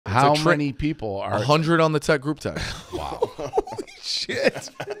How many people are 100 on the tech group text? Wow. Holy shit.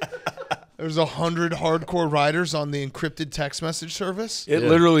 There's 100 hardcore Ryders on the encrypted text message service. It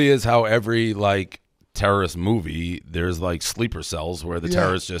literally is how every terrorist movie, there's sleeper cells where the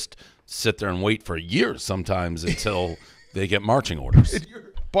terrorists just sit there and wait for years sometimes until they get marching orders.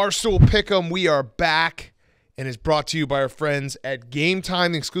 Barstool Pick'em, we are back, and is brought to you by our friends at Game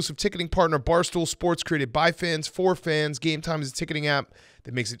Time, the exclusive ticketing partner. Barstool Sports, created by fans for fans. Game Time is a ticketing app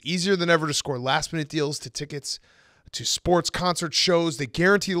that makes it easier than ever to score last-minute deals to tickets to sports, concerts, shows. They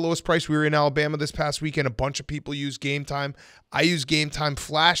guarantee the lowest price. We were in Alabama this past weekend. A bunch of people use Game Time. I use Game Time.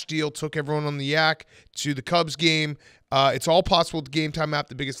 Flash deal, took everyone on the yak to the Cubs game. It's all possible with the Game Time app.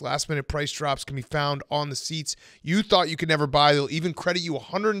 The biggest last-minute price drops can be found on the seats you thought you could never buy. They'll even credit you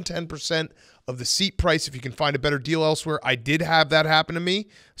 110% of the seat price if you can find a better deal elsewhere. I did have that happen to me.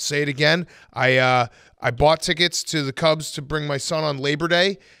 Say it again. I bought tickets to the Cubs to bring my son on Labor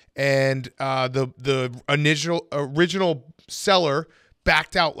Day, and the original seller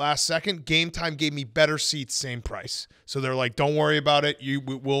backed out last second. Game Time gave me better seats, same price. So they're like, don't worry about it.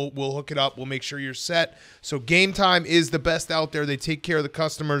 We'll hook it up. We'll make sure you're set. So Game Time is the best out there. They take care of the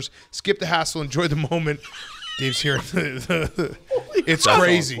customers. Skip the hassle. Enjoy the moment. Dave's here. It's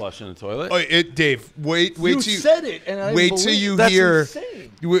crazy. Flush in the toilet. Oh, Dave, wait till you said it, and I wait till you that's hear.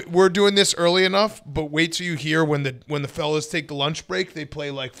 insane. We're doing this early enough, but wait till you hear when the fellas take the lunch break, they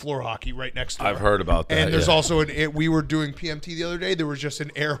play floor hockey right next door. I've heard about that. And there's also we were doing PMT the other day. There was just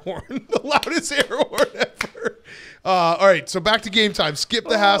an air horn, the loudest air horn ever. All right, so back to Game Time. Skip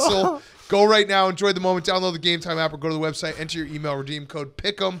the hassle. Go right now. Enjoy the moment. Download the Game Time app or go to the website. Enter your email redeem code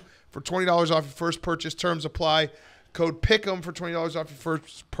PICK'em for $20 off your first purchase. Terms apply. Code PICK'em for $20 off your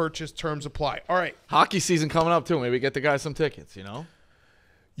first purchase. Terms apply. All right. Hockey season coming up, too. Maybe get the guys some tickets, you know?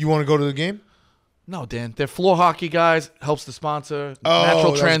 You want to go to the game? No, Dan. They're floor hockey guys. Helps the sponsor. Oh, natural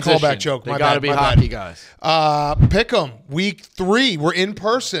that was a transition. callback joke. They My got to bad, be my hockey bad. guys. Pick 'em. Week 3. We're in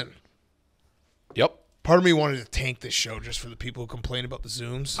person. Yep. Part of me wanted to tank this show just for the people who complain about the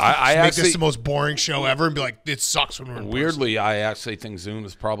Zooms. I make actually- this the most boring show ever and be like, it sucks when we're in person. Weirdly, I actually think Zoom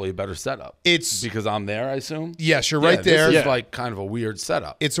is probably a better setup. It's because I'm there, I assume. Yes, you're right there. This is kind of a weird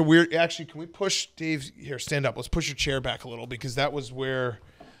setup. It's a weird. Actually, can we push Dave here? Stand up. Let's push your chair back a little because that was where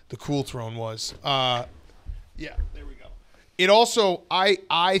the cool throne was. Yeah, there we go. It also,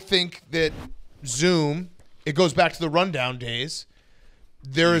 I think that Zoom. It goes back to the rundown days.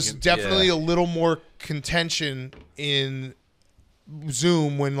 There's definitely a little more contention in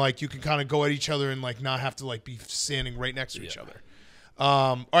Zoom when you can kind of go at each other and not have to be standing right next to each other.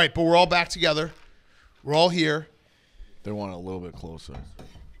 All right, but we're all back together. We're all here. They want a little bit closer.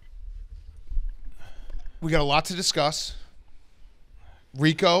 We got a lot to discuss.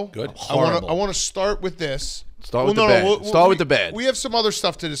 Rico, good. I want to start with this. Start with the bad. Start with the bad. We have some other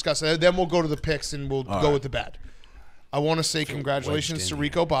stuff to discuss. Then we'll go to the picks and we'll go with the bad. I want to say congratulations to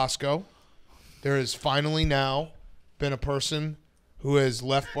Rico Bosco. There has finally now been a person who has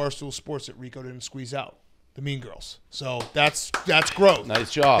left Barstool Sports that Rico didn't squeeze out. The Mean Girls. So that's growth.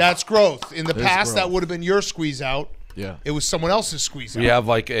 Nice job. That's growth. In the past, that would have been your squeeze out. Yeah. It was someone else's squeeze out. We have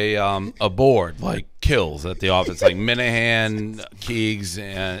a board kills at the office Minahan, Keegs,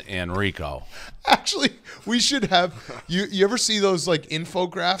 and Rico. Actually, we should have you ever see those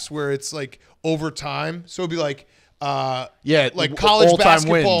infographics where it's over time? So it'd be college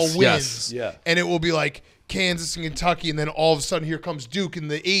basketball wins. Yes. Yeah. And it will be Kansas and Kentucky, and then all of a sudden here comes Duke in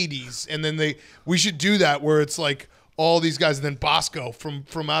the 80s. And then we should do that where it's all these guys, and then Bosco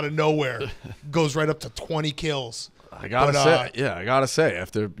from out of nowhere goes right up to 20 kills. I gotta say,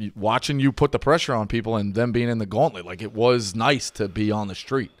 after watching you put the pressure on people and them being in the gauntlet, it was nice to be on the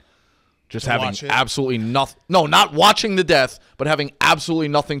street. Just having absolutely nothing. No, not watching the death, but having absolutely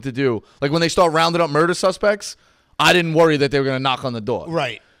nothing to do. When they start rounding up murder suspects, I didn't worry that they were going to knock on the door.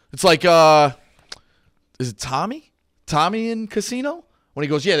 Right. It's is it Tommy? Tommy in Casino? When he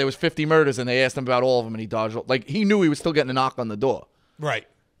goes, yeah, there was 50 murders, and they asked him about all of them, and he dodged. He knew he was still getting a knock on the door. Right.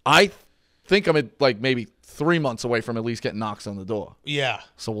 I think I'm at maybe 3 months away from at least getting knocks on the door. Yeah.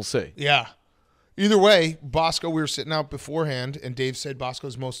 So we'll see. Yeah. Either way, Bosco, we were sitting out beforehand, and Dave said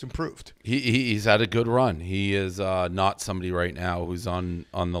Bosco's most improved. He's had a good run. He is not somebody right now who's on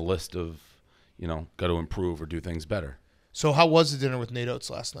the list of, got to improve or do things better. So how was the dinner with Nate Oates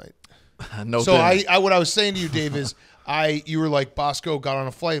last night? No. So what I was saying to you, Dave, is you were like, Bosco got on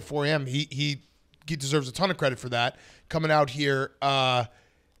a flight at 4 a.m. He deserves a ton of credit for that. Coming out here, I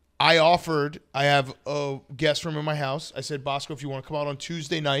have a guest room in my house. I said, Bosco, if you want to come out on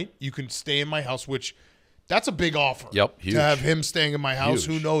Tuesday night, you can stay in my house, which That's a big offer. Yep, huge. To have him staying in my house,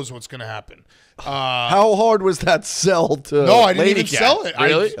 Huge. who knows what's going to happen. How hard was that sell to No, I didn't Lady even Cat? sell it.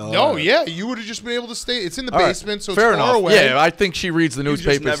 Really? No, yeah. You would have just been able to stay. It's in the All right. basement, so Fair it's far enough. away. Yeah, I think she reads the You just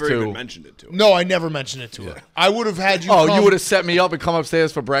newspapers never too. even mentioned it to her. No, I never mentioned it to her. I would have had you Oh, come. you would have set me up and come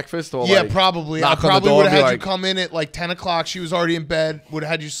upstairs for breakfast? Or Yeah, like, probably. I knock on the probably door would and have be had you like, come in at like 10 o'clock. She was already in bed. Would have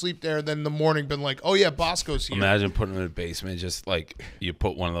had you sleep there. Then in the morning, been like, oh, yeah, Bosco's here. Imagine putting him in the basement, just like you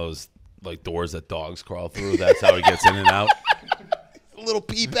put one of those like doors that dogs crawl through. That's how he gets in and out. A little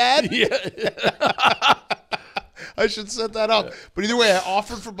pee pad. Yeah. I should set that up. But either way, I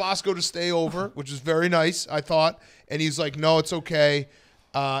offered for Bosco to stay over, which is very nice, I thought. And he's like, no, it's okay.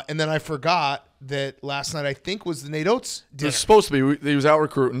 And then I forgot that last night, I think, was the Nate Oates It dinner. was supposed to be. He was out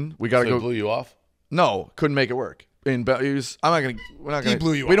recruiting. We got to So it go. blew you off? No, couldn't make it work. I'm not gonna. We're not gonna.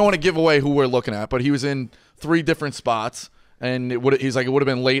 blew you we off. don't want to give away who we're looking at, but he was in 3 different spots, and he's like, it would have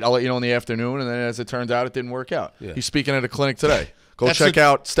been late. I'll let you know in the afternoon, and then as it turns out, it didn't work out. Yeah. He's speaking at a clinic today. Go That's check a-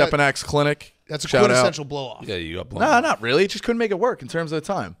 out Stepanak's clinic. That's a Shout out. quintessential blow-off. Yeah, you got blown. Nah, not really. Just couldn't make it work in terms of the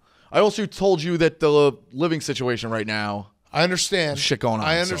time. I also told you that the living situation right now. I understand. Shit going on,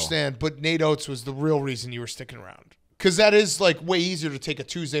 I so. understand, but Nate Oates was the real reason you were sticking around. Because that is like way easier to take a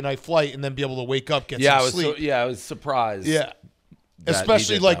Tuesday night flight and then be able to wake up, get Yeah, some sleep. I was surprised. Yeah. that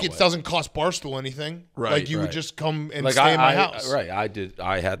Especially he did like that it way. doesn't cost Barstool anything. Right, Like you would right. just come and Like stay in my house. Right.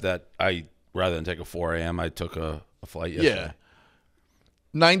 I had that. Rather than take a 4 a.m., I took a flight yesterday. Yeah.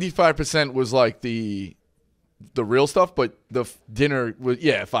 95% was like the real stuff, but the dinner was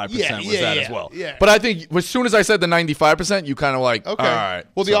 5% was that as well. yeah. But I think as soon as I said the 95%, you kind of like, Okay. all right.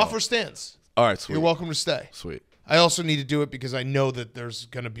 Well, the so- offer stands. All right, sweet. You're welcome to stay. Sweet. I also need to do it because I know that there's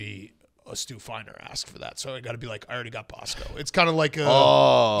going to be a Stu Finer ask for that. So I got to be like, I already got Bosco. It's kind of like a,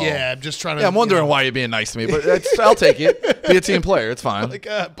 yeah, I'm just trying to. Yeah, I'm wondering why you're being nice to me, but I'll take it. Be a team player. It's fine. Like,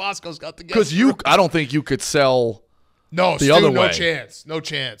 Bosco's got the Because I don't think you could sell. No, the Stu, other no way. chance. No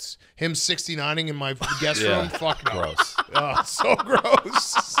chance. Him 69ing in my guest Yeah. room? Fuck no. Gross. Oh, so gross.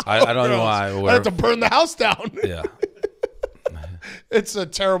 So I don't know gross. why. I have to burn the house down. Yeah. It's a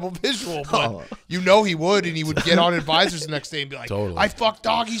terrible visual, but you know he would, and he would get on advisors the next day and be like, Totally. I fucked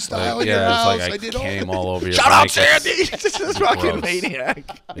doggy style Like, in your yeah, house. it's like I did came all all over your Shut up, blankets. Sandy! This is fucking Gross.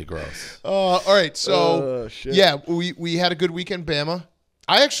 maniac. Be gross. All right, so Shit. yeah, we had a good weekend, Bama.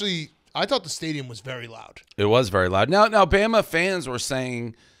 I thought the stadium was very loud. It was very loud. Now, Bama fans were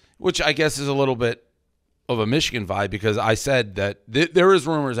saying, which I guess is a little bit of a Michigan vibe, because I said that there is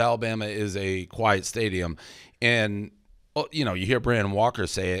rumors Alabama is a quiet stadium, and well, you hear Brandon Walker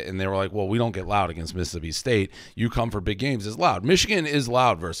say it, and they were like, well, we don't get loud against Mississippi State. You come for big games, it's loud. Michigan is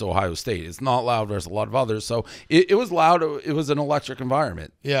loud versus Ohio State. It's not loud versus a lot of others. So it was loud. It was an electric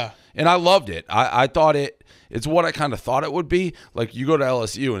environment. Yeah. And I loved it. I thought it's what I kind of thought it would be. Like, you go to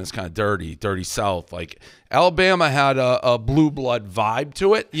LSU and it's kind of dirty South. Like, Alabama had a blue blood vibe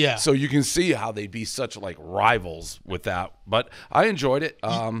to it. Yeah. So you can see how they'd be such like rivals with that. But I enjoyed it.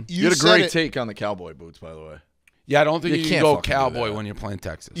 You had a said great it- take on the cowboy boots, by the way. Yeah, I don't think you can can't go fucking do cowboy that. when you're playing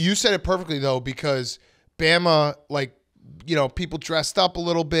Texas. You said it perfectly, though, because Bama, like, people dressed up a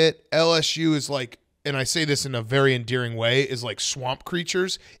little bit. LSU is like, and I say this in a very endearing way, is like swamp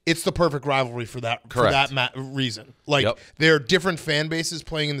creatures. It's the perfect rivalry for that Correct. reason. Like, Yep. they're different fan bases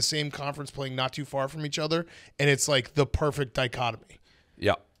playing in the same conference, playing not too far from each other, and it's like the perfect dichotomy.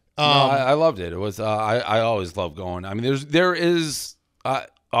 Yeah. No, I loved it. It was I always love going. I mean, there is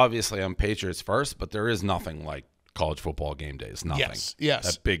obviously I'm Patriots first, but there is nothing like college football game days. Nothing. Yes.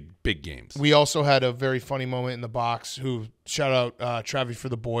 That big games. We also had a very funny moment in the box. Who shout out Travi for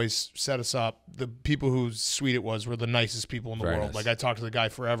the boys, set us up. The people whose suite it was were the nicest people in the Very world. nice. Like, I talked to the guy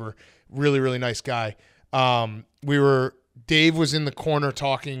forever. Really, really nice guy. Dave was in the corner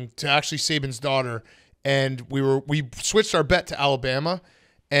talking to actually Saban's daughter, and we switched our bet to Alabama,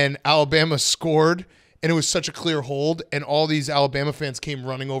 and Alabama scored. And it was such a clear hold, and all these Alabama fans came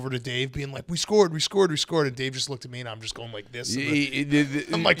running over to Dave, being like, we scored. And Dave just looked at me, and I'm just going like this.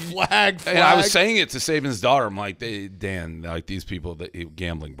 I'm like, flag. And I was saying it to Saban's daughter. I'm like, Dan, like these people, that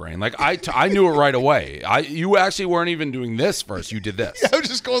gambling brain. Like I knew it right away. You actually weren't even doing this first. You did this. I was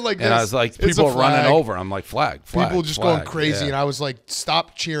just going like this. And I was like, It's a people are running flag. over. I'm like, flag. People just going crazy, Yeah. and I was like,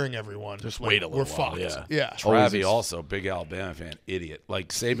 "Stop cheering, everyone! Just Like, wait a little We're while, fucked." yeah. Yeah. Travi also, big Alabama fan, idiot. Like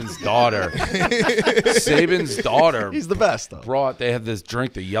Saban's daughter. Saban's daughter He's the best, though. they have this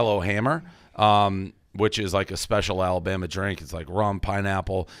drink, the Yellow Hammer, which is like a special Alabama drink. It's like rum,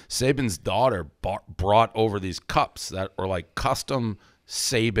 pineapple. Saban's daughter brought over these cups that were like custom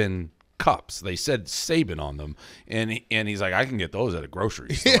Saban cups. They said Saban on them, and he's like, I can get those at a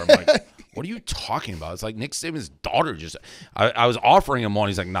grocery store. I'm like, what are you talking about? It's like Nick Saban's daughter just. I was offering him one.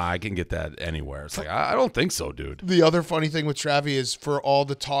 He's like, nah, I can get that anywhere. It's like I don't think so, dude. The other funny thing with Travi is for all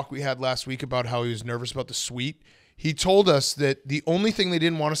the talk we had last week about how he was nervous about the suite, he told us that the only thing they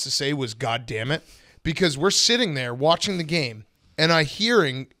didn't want us to say was "God damn it," because we're sitting there watching the game, and I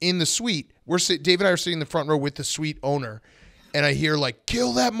hearing in the suite. Dave and I are sitting in the front row with the suite owner, and I hear like,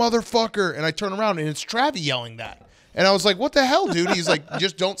 "Kill that motherfucker!" And I turn around and it's Travi yelling that. And I was like, "What the hell, dude?" He's like,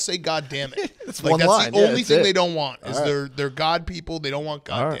 "Just don't say God damn it." It's like one that's line. the only thing it. they don't want is they're God people. They don't want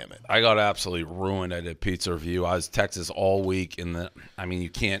God damn it. I got absolutely ruined at a pizza review. I was Texas all week,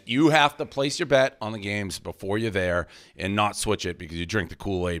 you have to place your bet on the games before you're there and not switch it because you drink the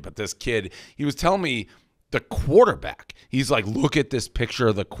Kool-Aid. But this kid, he was telling me the quarterback. He's like, look at this picture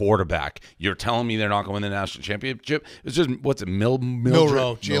of the quarterback. You're telling me they're not going to win the national championship? It's just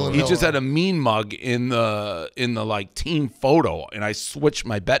Milrow, Jalen He just Milrow. had a mean mug in the like team photo, and I switched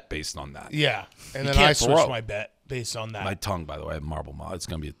my bet based on that. Yeah, and You then I can't switched throw. my bet based on that. My tongue, by the way, I have marble mouth. It's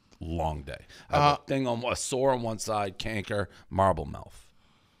going to be a long day. I have a sore on one side, canker, marble mouth.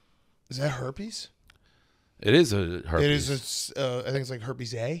 Is that herpes? It is a herpes. It is. I think it's like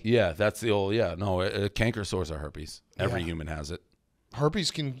herpes A. Yeah, that's the old. Yeah, no, canker sores are herpes. Every human has it.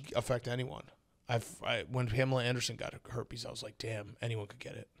 Herpes can affect anyone. When Pamela Anderson got herpes, I was like, damn, anyone could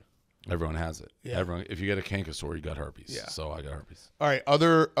get it. Everyone has it. Yeah. Everyone. If you get a canker sore, you got herpes. Yeah. So I got herpes. All right,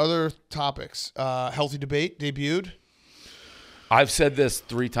 other topics. Healthy debate debuted. I've said this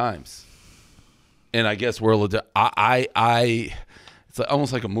 3 times, and I guess we're legit. It's like,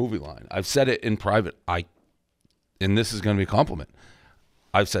 almost like a movie line. I've said it in private. And this is going to be a compliment.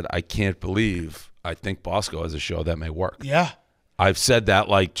 I've said, I can't believe I think Bosco has a show that may work. Yeah. I've said that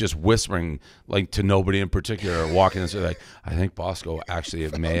like just whispering, like to nobody in particular, walking and saying, like, I think Bosco actually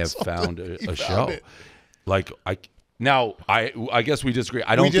may have found a show. it. Like I guess we disagree.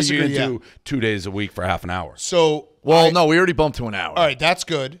 I don't think you can do 2 days a week for half an hour. So, No, we already bumped to an hour. All right, that's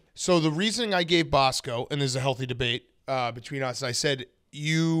good. So the reasoning I gave Bosco, and there's a healthy debate between us, I said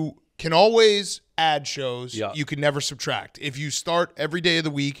you can always add shows. Yeah. You can never subtract. If you start every day of the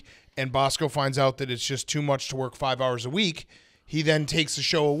week and Bosco finds out that it's just too much to work 5 hours a week, he then takes the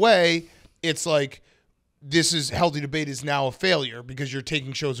show away. It's like healthy debate is now a failure because you're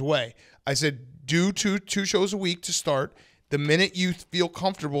taking shows away. I said do two shows a week to start. The minute you feel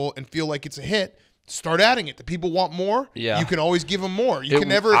comfortable and feel like it's a hit, start adding it. The people want more. Yeah. You can always give them more. You can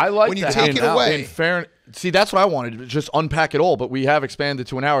never. I like when you that. take it away. In fairness, see, that's what I wanted to just unpack it all, but we have expanded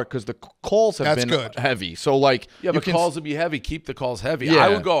to an hour because the calls have That's been good. heavy. So, like, Yeah, but calls would be heavy. Keep the calls heavy. Yeah. I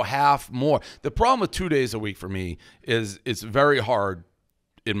would go half more. The problem with 2 days a week for me is it's very hard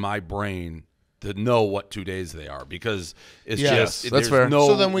in my brain to know what 2 days they are because it's Yes, just that's there's fair. no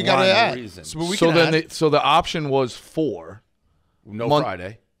So then we got to rhyme or add. reason. So we so can then, add. so the option was 4. No Mon-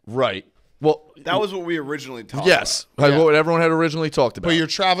 Friday. Right. Well, That was what we originally talked yes, about. like what everyone had originally talked about. But you're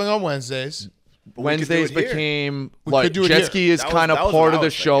traveling on Wednesdays. Wednesdays do it here. became We like could do it jet here. ski is That was- kind of that was part what of I the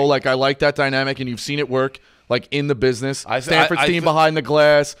was show. thinking. Like I like that dynamic, and you've seen it work like in the business. Stanford's I team behind the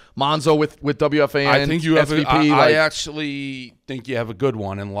glass, Monzo with WFAN. I think you have. SVP, I like, actually think you have a good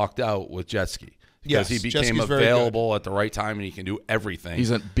one and lucked out with jet ski Yes, because he jet became ski's very available at the right time and he can do everything.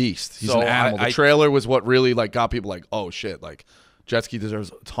 he's a beast. He's So an animal. I- The trailer was what really like got people like, oh shit, like jet ski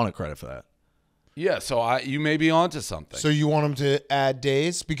deserves a ton of credit for that. Yeah, so you may be onto something. So you want him to add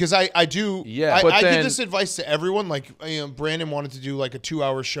days? Because I do. Yeah. I But give then- this advice to everyone. Like Brandon wanted to do like a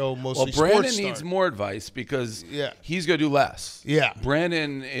 2-hour show, mostly well, Brandon sports needs start. more advice because Yeah. he's going to do less. Yeah.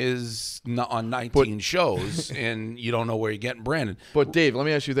 Brandon is not on 19 shows, and you don't know where you're getting Brandon. But Dave, let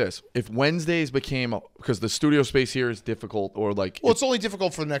me ask you this: if Wednesdays became because the studio space here is difficult, or like, Well, it's only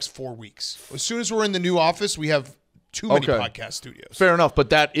difficult for the next 4 weeks. As soon as we're in the new office, we have too many Okay. podcast studios. fair enough, but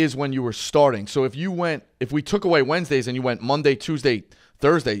that is when you were starting. So if we took away Wednesdays and you went Monday, Tuesday,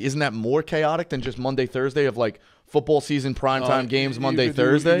 Thursday, isn't that more chaotic than just Monday, Thursday of like football season primetime games Monday, You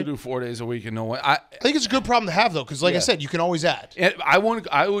Thursday? could do 4 days a week and no way. I think it's a good problem to have though, because like I said, you can always add. And I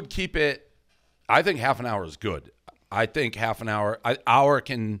would keep it. I think half an hour is good. I think half an hour.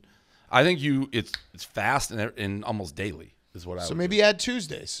 I think it's fast and almost daily is what I. So would maybe add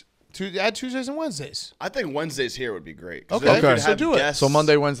Tuesdays. Add Tuesdays and Wednesdays. I think Wednesdays here would be great. 'Cause Okay, then you okay. could so have do it. guests So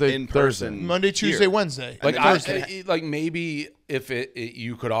Monday, Wednesday, in Thursday. person Monday, Tuesday, here. Wednesday. Like And Thursday. like maybe if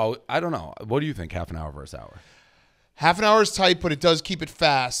you could all. I don't know. What do you think? Half an hour versus hour. Half an hour is tight, but it does keep it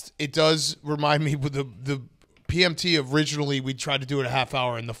fast. It does remind me with the PMT originally we tried to do it a half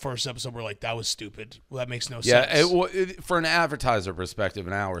hour, and the first episode we're like, that was stupid. Well, that makes no sense. Yeah, for an advertiser perspective,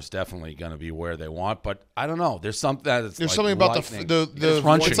 an hour is definitely going to be where they want. But I don't know. There's something that's there's like something about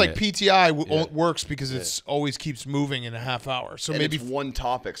it's like PTI works because it's always keeps moving in a half hour. So and maybe it's one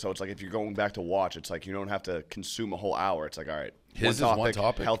topic. So it's like if you're going back to watch, it's like you don't have to consume a whole hour. It's like, all right, one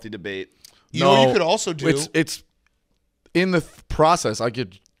topic, healthy debate. You know what you could also do? It's in the process. I give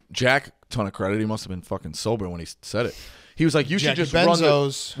Jack a ton of credit. He must have been fucking sober when he said it. He was like, you should just run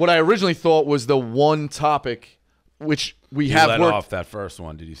what I originally thought was the one topic, which we have let worked off that first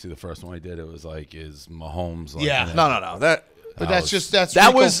one. Did you see the first one he did? It was like, is Mahomes like No. But that's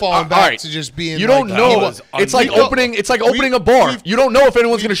Rico was falling back to just being. You don't know. It's like opening. It's like opening a bar. You don't know if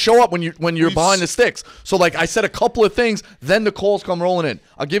anyone's going to show up when you're behind the sticks. So like I said a couple of things, then the calls come rolling in.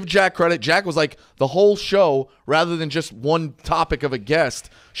 I'll give Jack credit. Jack was like the whole show, rather than just one topic of a guest,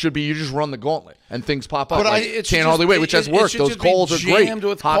 should be you just run the gauntlet and things pop up. But like, can't hardly wait, which has worked. Those calls are great.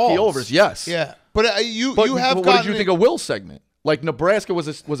 Hockey overs, yes. Yeah, but you have. But what did you think of Will's segment? Like Nebraska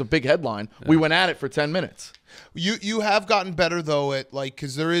was a big headline. Yeah. We went at it for 10 minutes. You have gotten better though at like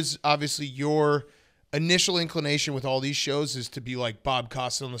because there is obviously your initial inclination with all these shows is to be like Bob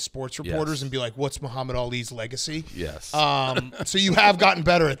Costas on the Sports Reporters and be like, what's Muhammad Ali's legacy? Yes. So you have gotten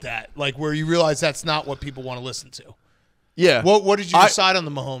better at that, like where you realize that's not what people want to listen to. Yeah. What did you decide on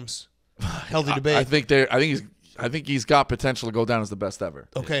the Mahomes? Healthy debate. I think he's got potential to go down as the best ever.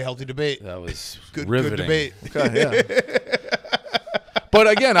 Okay, healthy debate. That was good riveting. Good debate. Okay, yeah. But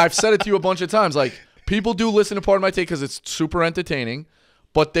again, I've said it to you a bunch of times. Like, people do listen to Part of My Take because it's super entertaining,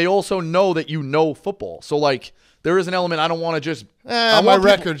 but they also know that you know football. So, like, there is an element I don't want to just my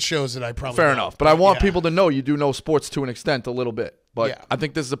record shows that I probably fair know, enough. But I want people to know you do know sports to an extent a little bit. But I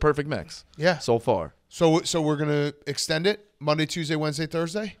think this is a perfect mix. Yeah. So far. So we're gonna extend it Monday, Tuesday, Wednesday,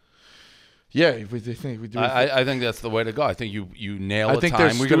 Thursday? Yeah, if we think we do. I think that's the way to go. I think you nail a think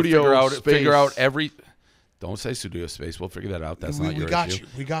time. We're gonna figure out every. Don't say studio space. We'll figure that out. That's not your issue.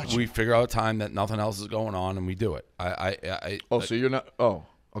 We got you. We figure out a time that nothing else is going on, and we do it. So you're not. Oh,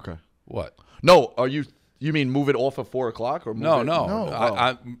 okay. What? No, are you? You mean move it off of 4 o'clock or move no?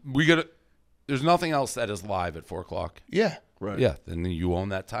 it? We got. There's nothing else that is live at 4 o'clock. Yeah. Right. Yeah. Then you own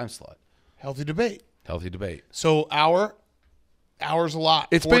that time slot. Healthy debate. Healthy debate. So hours a lot.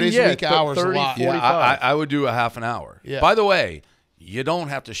 It's 4 been days a week, hours 30, a lot. 45. Yeah, I would do a half an hour. Yeah. By the way, you don't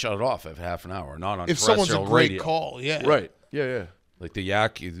have to shut it off at half an hour. Not on if someone's a great radio. call. Yeah. Right. Yeah. Like the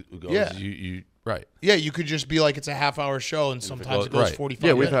yak goes. Yeah. You right. Yeah, you could just be like it's a half-hour show, and sometimes it goes 45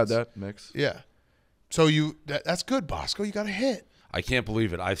 Yeah, minutes. we've had that mix. Yeah. So that's good, Bosco. You got a hit. I can't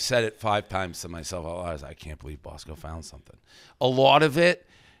believe it. I've said it 5 times to myself. I can't believe Bosco found something. A lot of it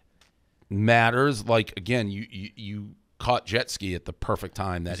matters. Like again, you caught jet ski at the perfect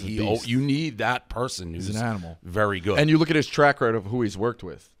time. That you need that person who's an animal, very good. And you look at his track record of who he's worked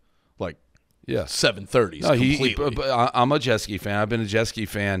with, like 730s. No, completely. I'm a jet ski fan. I've been a jet ski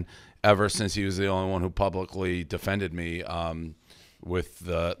fan ever since he was the only one who publicly defended me with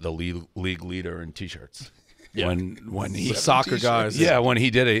the league leader in t-shirts. Yeah. When he the soccer guys. Yeah, when he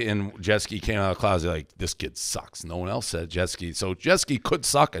did it and jet ski came out of the clouds, they're like, this kid sucks. No one else said jet ski. So jet ski could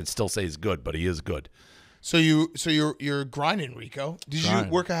suck and still say he's good, but he is good. So you're grinding, Rico. Did you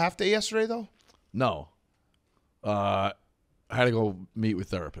work a half day yesterday though? No. I had to go meet with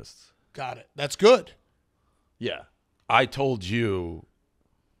therapists. Got it. That's good. Yeah. I told you,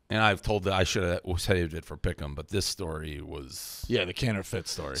 and I've told that I should have saved it for Pick'em, but this story was the counterfeit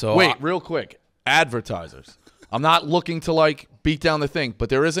story. So wait, real quick, advertisers. I'm not looking to like beat down the thing, but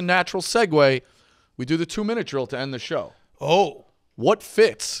there is a natural segue. We do the 2-minute drill to end the show. Oh, what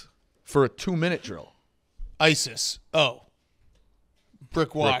fits for a 2-minute drill? ISIS. Oh,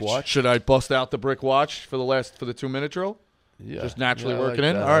 brick watch. Should I bust out the brick watch for the 2-minute drill? Yeah, just naturally working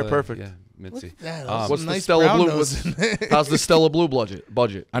like in. that. All right, perfect. Yeah, Mitzi. What's nice the Stella brown Blue? nose in there. How's the Stella Blue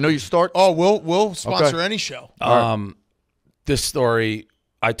budget? I know you start. Oh, we'll sponsor any show. This story,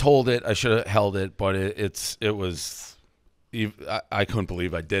 I told it. I should have held it, but it was. I couldn't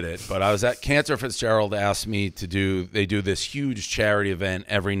believe I did it. But I was at Cantor Fitzgerald asked me to do. They do this huge charity event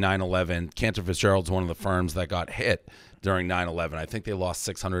every 9/11. Cantor Fitzgerald's one of the firms that got hit during 9/11. I think they lost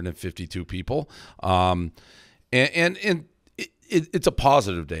 652 people. And it's a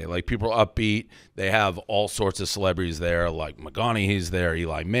positive day. Like, people are upbeat. They have all sorts of celebrities there. Like McGonaghy's there.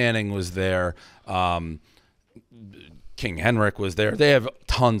 Eli Manning was there. King Henrik was there. They have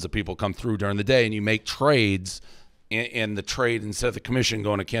tons of people come through during the day, and you make trades. And the trade, instead of the commission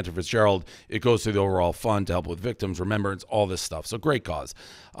going to Cantor Fitzgerald, it goes to the overall fund to help with victims, remembrance, all this stuff. So great cause.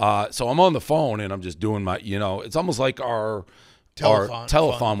 So I'm on the phone, and I'm just doing my, it's almost like our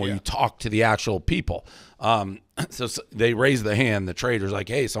telephone where you talk to the actual people. So they raise the hand. The trader's like,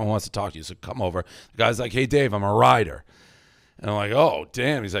 hey, someone wants to talk to you, so come over. The guy's like, hey, Dave, I'm a rider. And I'm like, oh,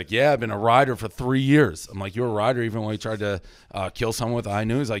 damn. He's like, yeah, I've been a rider for 3 years. I'm like, you're a rider even when you tried to kill someone with high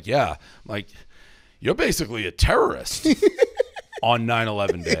noon? He's like, yeah. I'm like, you're basically a terrorist on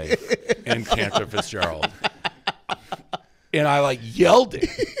 9/11 day in Cantor Fitzgerald. And I like yelled it.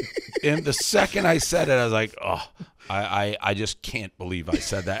 And the second I said it, I was like, oh, I just can't believe I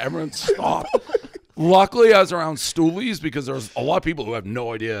said that. Everyone stopped. Luckily, I was around stoolies because there's a lot of people who have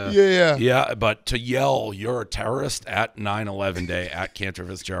no idea. Yeah. But to yell, you're a terrorist at 9/11 day at Cantor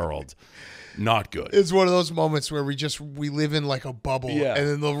Fitzgerald, not good. It's one of those moments where we live in like a bubble,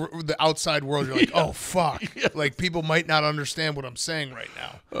 and then the outside world, you're like, oh fuck, like people might not understand what I'm saying right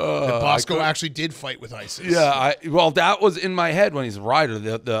now. That Bosco actually did fight with ISIS. Yeah, well, that was in my head when he's a rider.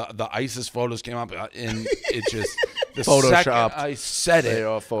 The ISIS photos came up, and it just the second I said it,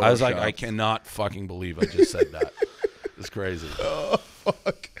 I was like, I cannot fucking believe I just said that. It's crazy. Oh,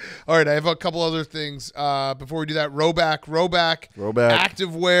 fuck. All right, I have a couple other things before we do that. Rowback,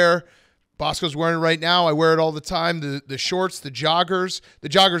 activewear. Bosco's wearing it right now. I wear it all the time. The shorts, the joggers. The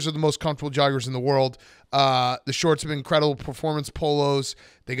joggers are the most comfortable joggers in the world. The shorts have been incredible. Performance polos.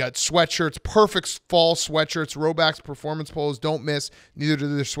 They got sweatshirts, perfect fall sweatshirts. Rowback's performance polos don't miss. Neither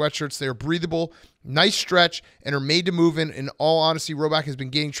do their sweatshirts. They are breathable, nice stretch, and are made to move in. In all honesty, Rowback has been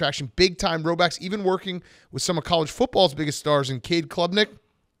gaining traction big time. Rowback's even working with some of college football's biggest stars in Cade Klubnik,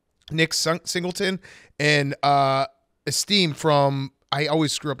 Nick Singleton, and Esteem from... I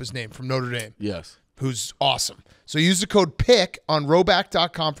always screw up his name, from Notre Dame. Yes. Who's awesome. So use the code PICK on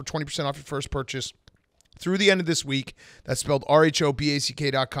rowback.com for 20% off your first purchase through the end of this week. That's spelled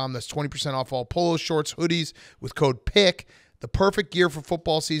RHOBACK.com. That's 20% off all polos, shorts, hoodies with code PICK. The perfect gear for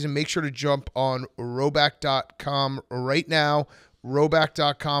football season. Make sure to jump on rowback.com right now.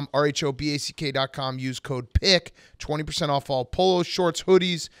 Rowback.com, RHOBACK.com. Use code PICK. 20% off all polos, shorts,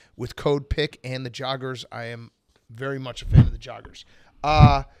 hoodies with code PICK and the joggers. I am very much a fan of the joggers.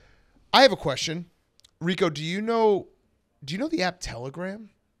 I have a question. Rico, do you know the app Telegram?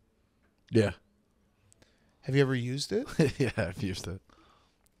 Yeah. Have you ever used it? Yeah, I've used it.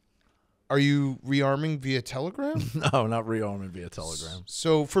 Are you rearming via Telegram? No, not rearming via Telegram.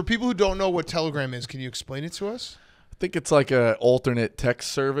 So for people who don't know what Telegram is, can you explain it to us? I think it's like an alternate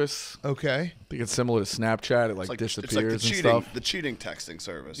text service. Okay. I think it's similar to Snapchat. It like disappears and stuff. The cheating texting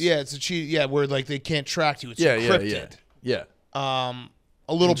service. Yeah, it's a cheat. Yeah, where like they can't track you. It's encrypted. Yeah. A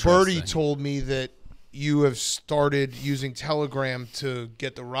little birdie told me that you have started using Telegram to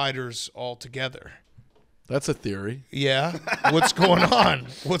get the Ryders all together. That's a theory. Yeah. What's going on?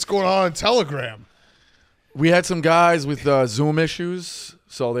 What's going on in Telegram? We had some guys with Zoom issues,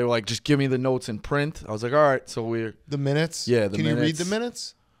 so they were like, just give me the notes in print. I was like, all right, so we're... The minutes? Yeah, the minutes. Can you read the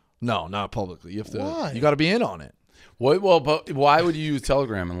minutes? No, not publicly. You have to. Why? You got to be in on it. Well, but why would you use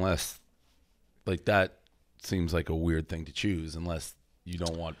Telegram unless, like, that seems like a weird thing to choose unless you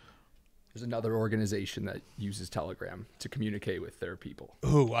don't want... There's another organization that uses Telegram to communicate with their people.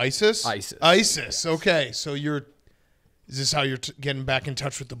 Who, ISIS? ISIS. Yes. Okay, so is this how you're getting back in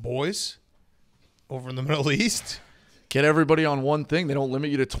touch with the boys over in the Middle East? Get everybody on one thing. They don't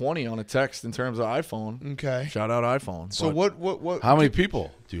limit you to 20 on a text in terms of iPhone. Okay. Shout out iPhone. So what? How many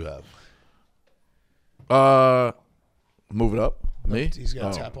people do you have? Move it up. Me? He's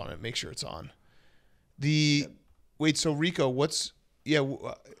got to tap on it. Make sure it's on. Wait, so Rico, what's... Yeah,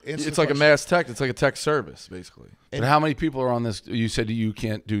 it's like a mass text. It's like a text service, basically. And how many people are on this? You said you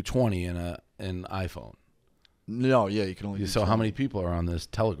can't do 20 in an iPhone. No, yeah, you can only do So 20. how many people are on this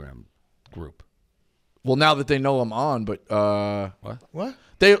Telegram group? Well, now that they know I'm on, but What?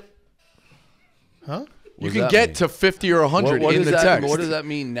 They Huh? You can get to 50 or 100 in the text. What does that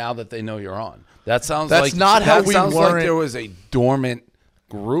mean now that they know you're on? That sounds That's like not how we sounds weren't. like there was a dormant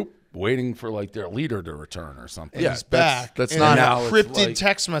group waiting for like their leader to return or something. And he's back. That's in not an how it's encrypted like-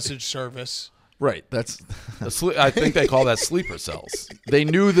 text message service. Right. That's I think they call that sleeper cells. they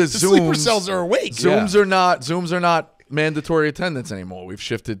knew the The sleeper cells are awake. Zooms are not mandatory attendance anymore. We've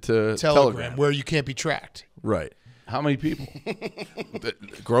shifted to Telegram. Where you can't be tracked. Right. How many people?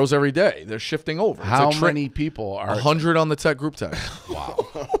 It grows every day. They're shifting over. How many people are 100 on the tech group text. Wow.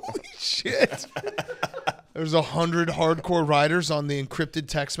 Holy shit. There's 100 hardcore riders on the encrypted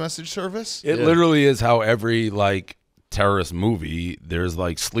text message service. It literally is how every like terrorist movie, there's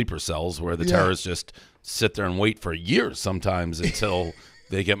like sleeper cells where the terrorists just sit there and wait for years sometimes until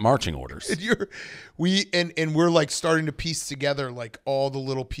they get marching orders. And we're like starting to piece together like all the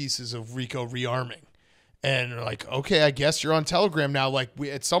little pieces of Rico rearming. And we're like, okay, I guess you're on Telegram now. Like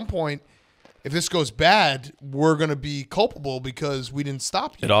at some point, if this goes bad, we're going to be culpable because we didn't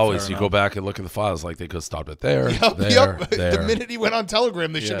stop you. It always, you go back and look at the files like they could have stopped it there, there. The minute he went on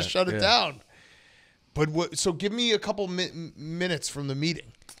Telegram, they should have shut it down. But so give me a couple minutes from the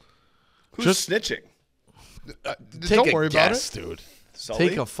meeting. Who's just snitching? Don't worry about it, dude. Sully?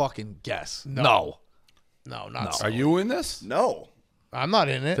 Take a fucking guess. No, not Sully. Are you in this? No. I'm not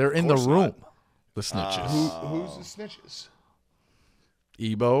in it. They're in the room. The snitches. Who's the snitches?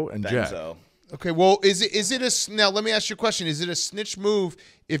 Ebo and Jack. Okay, well, is it now? Let me ask you a question. Is it a snitch move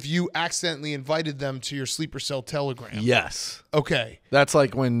if you accidentally invited them to your sleeper cell Telegram? Yes. Okay, that's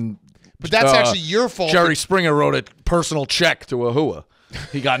like when. But that's actually your fault. Jerry Springer wrote a personal check to Ahua.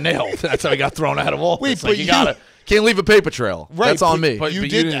 He got nailed. That's how he got thrown out of office. Wait, like, but can't leave a paper trail. Right, that's on me. But you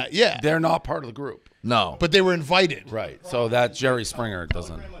did that, yeah. They're not part of the group. No, but they were invited. Right. So that Jerry Springer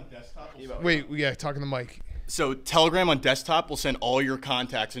doesn't. Wait, talking to Mike. So Telegram on desktop will send all your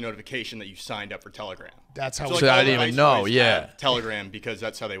contacts a notification that you signed up for Telegram. That's how. So I didn't even know. Yeah, Telegram, because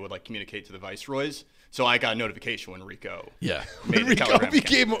that's how they would like communicate to the viceroys. So I got a notification when Rico. Yeah. Made when Rico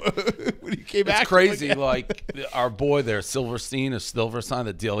became when he came back. It's crazy. Like our boy there, Silverstein,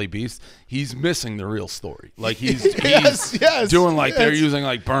 the Daily Beast. He's missing the real story. Like he's doing like they're using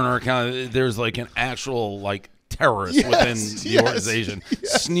like burner account. There's like an actual like terrorist within the organization,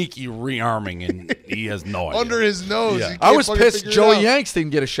 sneaky rearming, and he has no idea. Under his nose. Yeah. I was pissed Joey Yanks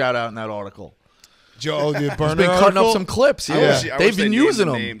didn't get a shout out in that article. Joe, the burner He's been cutting up some clips. Yeah, they've been using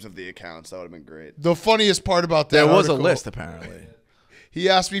them. Names of the accounts. That would have been great. The funniest part about that, there was article, a list apparently. He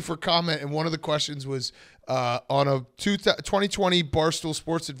asked me for comment, and one of the questions was on a 2020 Barstool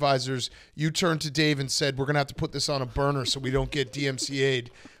Sports Advisors. You turned to Dave and said, "We're gonna have to put this on a burner so we don't get DMCA'd."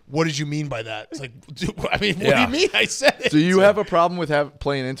 What did you mean by that? It's like, dude, I mean, what do you mean? I said it. Do you have a problem with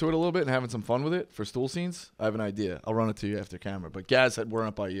playing into it a little bit and having some fun with it for stool scenes? I have an idea. I'll run it to you after camera. But Gaz said we're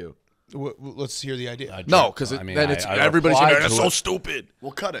up by you. Let's hear the idea. No, because then it's everybody's going to that's so stupid.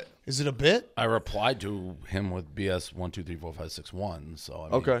 We'll cut it. Is it a bit? I replied to him with BS 1 2 3 4 5 6 1. So I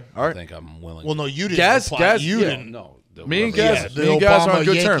mean, okay, all right. I think I'm willing. Well, no, you didn't. Gaz, you didn't. No. Me and Gaz are on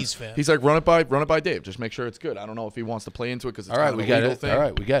good terms. He's like, run it by Dave. Just make sure it's good. I don't know if he wants to play into it because it's all right. Kind of We get it. thing. All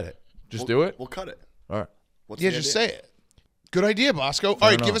right, we get it. Just do it. We'll cut it. All right. Just say it. Good idea, Bosco. All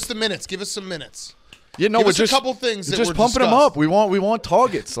right, give us the minutes. Give us some minutes. Yeah, no, give we're us just a couple things. That just pumping them up. We want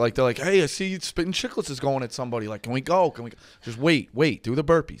targets. Like they're like, hey, I see spitting chicklets is going at somebody. Like, can we go? Can we? Just wait. Do the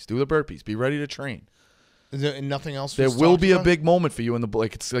burpees. Be ready to train. Is there nothing else? There will be a big moment for you in the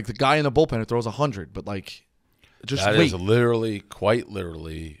like. It's like the guy in the bullpen who throws 100, but like, just that wait. Is quite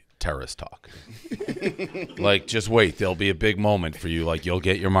literally terrorist talk. Like, just wait. There'll be a big moment for you. Like, you'll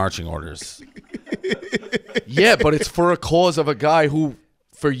get your marching orders. Yeah, but it's for a cause of a guy who,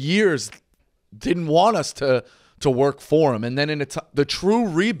 for years, didn't want us to work for him. And then in the true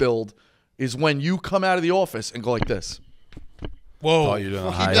rebuild is when you come out of the office and go like this. Whoa! Keep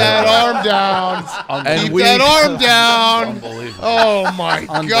that arm down. Keep that arm down. Unbelievable. Oh my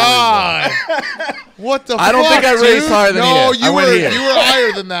God! What the? I don't think I raised higher than no, you were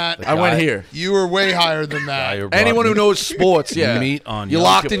higher than that. I went here. You were way higher than that. Anyone who knows sports, yeah. Meat on you're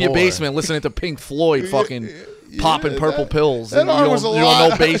locked in your basement listening to Pink Floyd fucking popping purple pills. That arm was a lot. You don't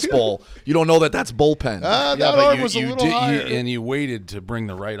know baseball. You don't know that that's bullpen. That arm was a little higher. And you waited to bring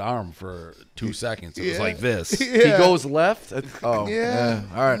the right arm for 2 seconds. It was like this. He goes left. Oh, yeah.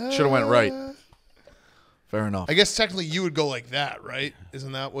 All right. Should have went right. Fair enough. I guess technically you would go like that, right?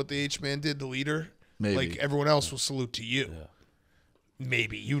 Isn't that what the H-Man did, the leader? Maybe. Like everyone else will salute to you. Yeah.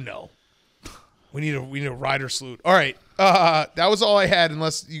 Maybe, We need a rider salute. All right. That was all I had,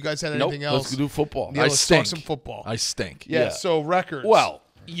 unless you guys had anything else. Let's do football. Yeah, let's talk some football. I stink. Yeah, so records. Well,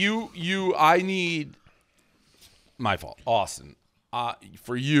 I need my fault. Austin.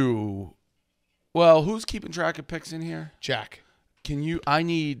 For you, well, who's keeping track of picks in here? Jack. I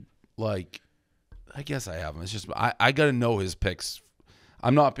need, like, I guess I have him. It's just, I got to know his picks.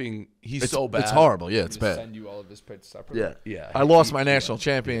 I'm not being, he's so bad. It's horrible. Yeah, it's bad. Send you all of his picks separately. Yeah. I lost my national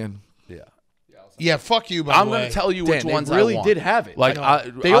champion. Yeah, fuck you, by I'm the way. going to tell you which ones they really I want. did have it. Like,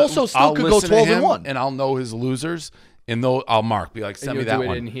 they also still could go 12-1. And I'll know his losers, and I'll mark. Be like, send me that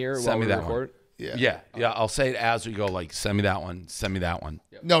one. In here send me that one. Yeah. I'll say it as we go. Like, send me that one. Send me that one.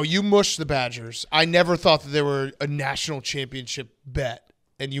 Yep. No, you mushed the Badgers. I never thought that they were a national championship bet,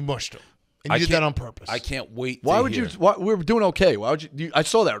 and you mushed them. And you did that on purpose. I can't wait. Why would you? We were doing okay. Why would you? I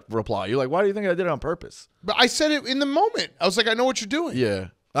saw that reply. You're like, why do you think I did it on purpose? But I said it in the moment. I was like, I know what you're doing. Yeah,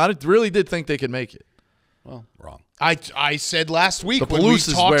 I really did think they could make it. Well, wrong. I said last week the when we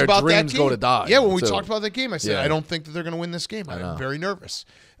talked talked about that game. Go to die. Yeah, when we talked about that game, I said I don't think that they're going to win this game. I'm very nervous.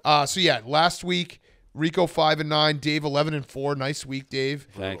 So yeah, last week Rico 5-9, Dave 11-4. Nice week, Dave.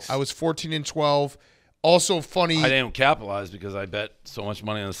 Thanks. I was 14-12. Also funny. I didn't capitalize because I bet so much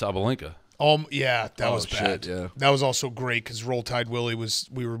money on Sabalenka. Yeah, that was bad. Shit, yeah. That was also great because Roll Tide Willie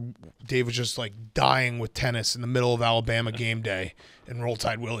Dave was just like dying with tennis in the middle of Alabama game day, and Roll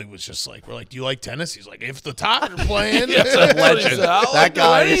Tide Willie was just like, we're like, do you like tennis? He's like, if the Tide are playing, Legend. That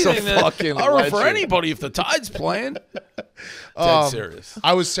guy is a fucking I'll root for legend. anybody if the Tide's playing. Dead serious.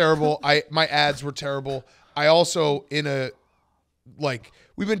 I was terrible. My ads were terrible. I also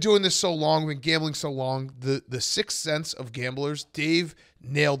we've been doing this so long, we've been gambling so long. The sixth sense of gamblers, Dave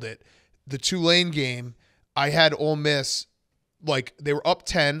nailed it. The Tulane game, I had Ole Miss, like they were up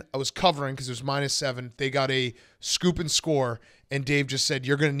 10. I was covering because it was -7. They got a scoop and score, and Dave just said,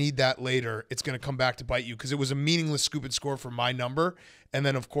 you're going to need that later. It's going to come back to bite you because it was a meaningless scoop and score for my number. And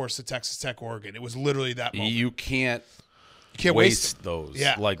then, of course, the Texas Tech Oregon. It was literally that moment. You can't waste those.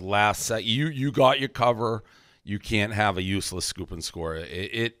 Yeah. Like last set, you got your cover. You can't have a useless scoop and score.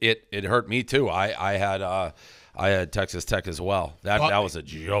 It hurt me too. I had Texas Tech as well. That was a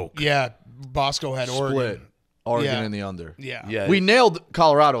joke. Yeah, Bosco had Split. Oregon. Oregon Yeah. in the under. Yeah. We nailed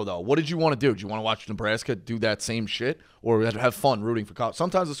Colorado, though. What did you want to do? Did you want to watch Nebraska do that same shit? Or have fun rooting for Colorado?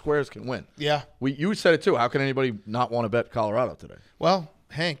 Sometimes the squares can win. Yeah. You said it, too. How can anybody not want to bet Colorado today? Well,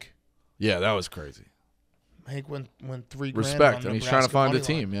 Hank. Yeah, that was crazy. Hank won $3,000. Respect. On He's trying to Nebraska find a money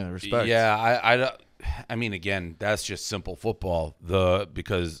team. line. Yeah, respect. Yeah, I mean, again, that's just simple football.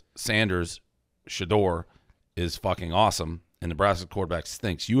 Because Sanders, Shador, is fucking awesome, and Nebraska quarterback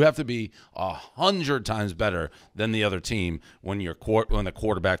stinks. You have to be 100 times better than the other team when the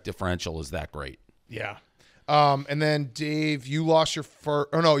quarterback differential is that great. Yeah. And then Dave, you lost your first.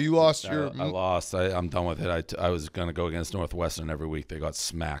 Oh no, you lost your. I lost. I'm done with it. I was going to go against Northwestern every week. They got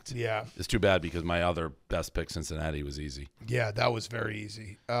smacked. Yeah. It's too bad because my other best pick, Cincinnati, was easy. Yeah, that was very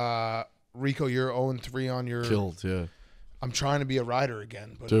easy. Rico, you're 0-3 on your. Killed, yeah. I'm trying to be a rider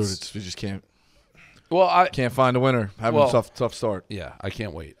again, but Dude, we just can't Well, find a winner. Having a tough start. Yeah, I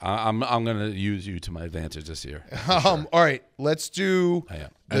can't wait. I'm going to use you to my advantage this year. All right, let's do I am.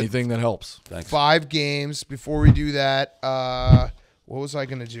 Anything that helps. Thanks. 5 games. Before we do that, what was I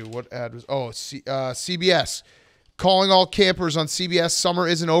going to do? What ad was? Oh, CBS. Calling all campers on CBS. Summer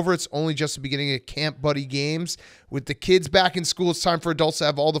isn't over. It's only just the beginning of Camp Buddy games. With the kids back in school, it's time for adults to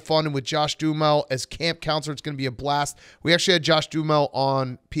have all the fun. And with Josh Duhamel as camp counselor, it's going to be a blast. We actually had Josh Duhamel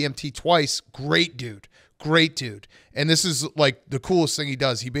on PMT twice. Great dude. Great dude. And this is like the coolest thing he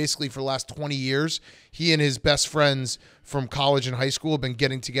does. He basically, for the last 20 years, he and his best friends from college and high school have been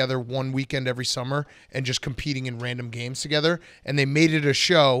getting together one weekend every summer and just competing in random games together. And they made it a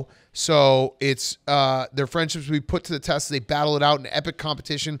show. So it's their friendships will be put to the test. They battle it out in epic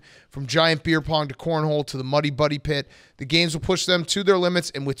competition from giant beer pong to cornhole to the muddy buddy pit. The games will push them to their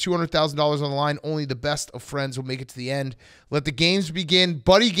limits, and with $200,000 on the line, only the best of friends will make it to the end. Let the games begin.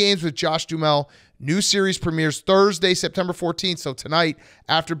 Buddy Games with Josh Duhamel. New series premieres Thursday, September 14th. So tonight,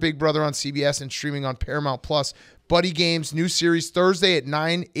 after Big Brother on CBS and streaming on Paramount Plus. Buddy Games, new series Thursday at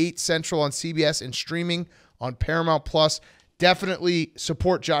 9/8 Central on CBS and streaming on Paramount Plus. Definitely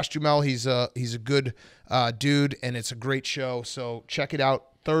support Josh Duhamel. He's a good dude, and it's a great show. So check it out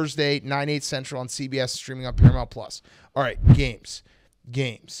Thursday, 9/8 Central on CBS, streaming on Paramount Plus. All right, games.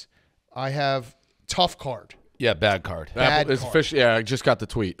 I have tough card. Yeah, bad card. It's officially. Yeah, I just got the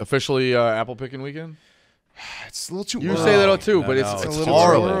tweet. Officially, Apple picking weekend. It's a little too You early. say that too, but it's a too little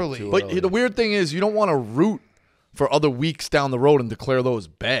early. early. But the weird thing is, you don't want to root for other weeks down the road and declare those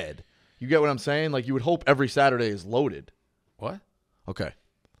bad. You get what I'm saying? Like you would hope every Saturday is loaded. What? Okay.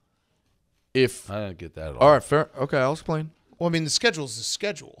 I didn't get that at all. All right, fair. Okay, I'll explain. Well, I mean, the schedule is the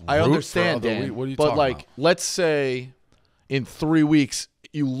schedule. I Root for understand, other Dan. what are you but talking like, about? let's say in 3 weeks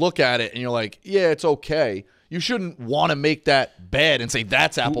you look at it and you're like, yeah, it's okay. You shouldn't want to make that bad and say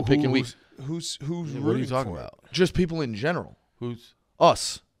that's Apple picking week. Who's What are you rooting talking for it? about? Just people in general. Who's?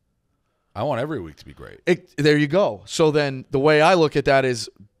 Us. I want every week to be great. There you go. So then the way I look at that is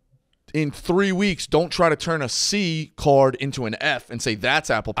in 3 weeks, don't try to turn a C card into an F and say that's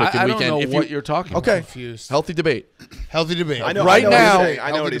Apple picking I weekend. don't know If what you're talking okay. about. Confused. Healthy debate. Healthy debate. I know. Right I know now- what he's saying.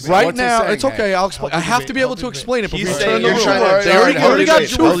 I know what he's saying. Right What's he now, saying, it's okay. Hank? I'll explain. I have to be able to explain it. But He's we saying turn the you're room. trying to- They already Healthy got debate.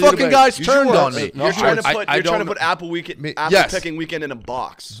 two Healthy fucking debate. guys You turned should on watch me. it. You're trying to put I don't- put Apple Yes. picking weekend in a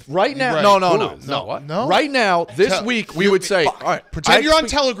box. Right now, Right. no. No, what? No. Right now, this week we would say, all right, Pretend you're on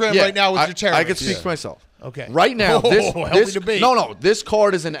speak- Telegram right now with your terrorist. I can speak for myself. Okay. Right now, Oh, this healthy debate. no, this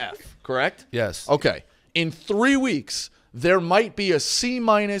card is an F, correct? Yes. Okay. In 3 weeks, there might be a C-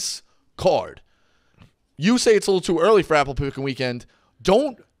 card. You say it's a little too early for Apple picking weekend.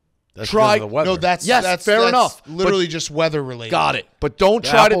 Don't That's try. because of the weather. No, that's fair enough. Literally just weather related. Got it. But don't the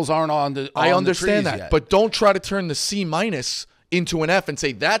try apples to. aren't on the. I on understand the that, trees yet. but don't try to turn the C- into an F and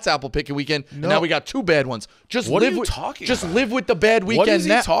say that's apple picking weekend. And now we got 2 bad ones. Just What live are you with. talking Just about? live with the bad weekend. What is he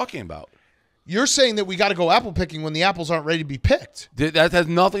now. talking about? You're saying that we got to go apple picking when the apples aren't ready to be picked. That has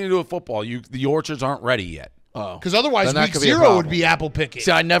nothing to do with football. The orchards aren't ready yet. Oh, Because otherwise, Then that week could be a 0 problem. would be apple picking.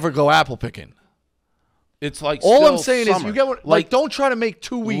 See, I never go apple picking. It's like All I'm still saying is summer. you get what, like don't try to make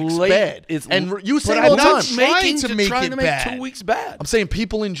 2 weeks late- bad. it's- And you say but it all I'm the not time. trying to make trying it to make bad. 2 weeks bad. I'm saying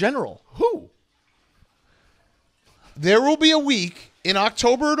people in general. Who? There will be a week in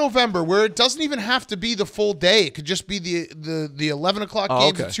October or November where it doesn't even have to be the full day. It could just be the 11 o'clock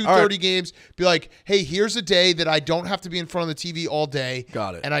games, okay. the 2:30 All right. games. Be like, hey, here's a day that I don't have to be in front of the TV all day.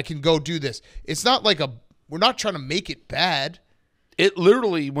 Got it. And I can go do this. It's not like we're not trying to make it bad. It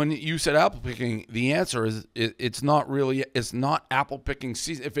literally, when you said apple picking, the answer is it's not really. It's not apple picking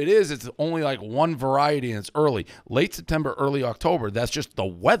season. If it is, it's only like one variety and it's early, late September, early October. That's just the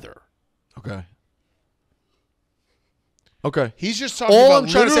weather. Okay. Okay. He's just talking All about I'm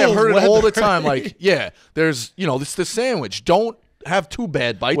trying to say, I've heard it literal all the weather. time. Like, yeah, there's, this the sandwich. Don't have 2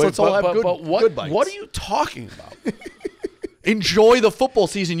 bad bites. Wait, Let's all have good, what, good bites. What are you talking about? Enjoy the football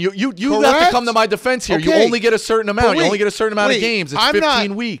season. You have to Correct. come to my defense here. You Okay. only get a certain amount. But You wait, only get a certain amount of wait, games. It's I'm 15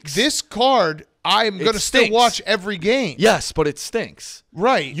 not- weeks. This card, I'm going to still stinks. watch every game. Yes, but it stinks.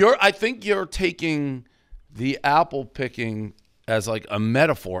 Right. I think you're taking the apple picking as like a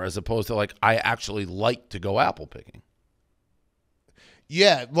metaphor as opposed to like I actually like to go apple picking.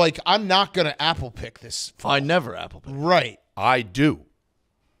 Yeah, like I'm not going to apple pick this. I never apple pick. Right. I do.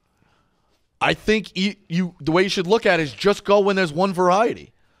 I think the way you should look at it is just go when there's one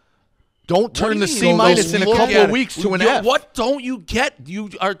variety. Don't turn the C- in a couple of weeks to an F. What don't you get? You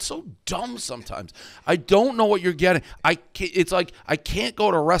are so dumb sometimes. I don't know what you're getting. It's like I can't go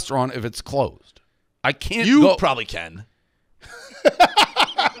to a restaurant if it's closed. I can't. You probably can.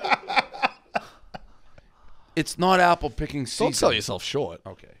 It's not apple picking season. Don't sell yourself short.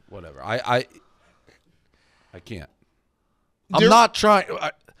 Okay, whatever. I can't. I'm not trying.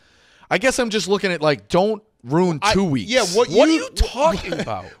 I guess I'm just looking at like don't ruin 2 weeks. Yeah, What are you talking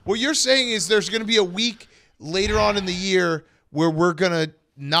about? What you're saying is there's going to be a week later on in the year where we're going to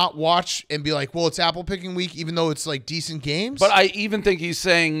not watch and be like, well, it's apple picking week, even though it's like decent games. But I even think he's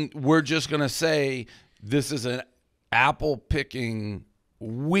saying we're just going to say this is an apple picking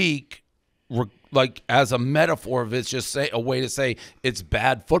week, like as a metaphor of it's just a way to say it's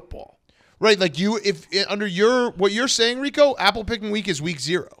bad football. Right, like if under what you're saying, Rico, apple picking week is week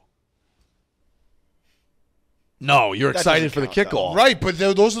 0. No, you're excited doesn't for the count, though. kickoff. Right, but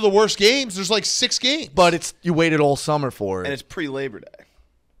those are the worst games. There's like 6 games. But you waited all summer for it. And it's pre-Labor Day.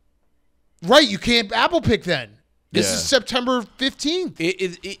 Right, you can't apple pick then. This Yeah. is September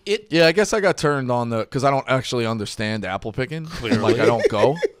 15th. Yeah, I guess I got turned on because I don't actually understand apple picking. Like I don't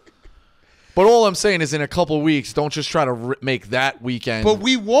go. But all I'm saying is in a couple of weeks, don't just try to make that weekend. But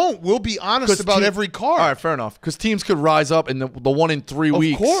we won't. We'll be honest about every card. All right, fair enough. Because teams could rise up in the one in 3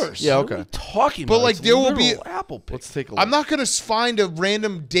 weeks. Of course. Yeah, What are okay. you talking But, about? like, It's there will be- literal apple pick. Let's take a look. I'm not going to find a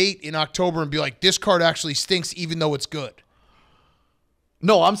random date in October and be like, this card actually stinks even though it's good.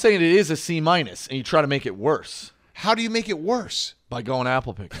 No, I'm saying it is a C-, and you try to make it worse How do you make it worse? by going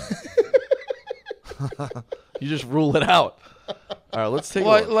apple picking. You just rule it out. All right, let's take a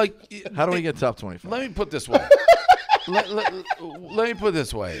look. like How do we get top 25? Let me put it this way. let me put it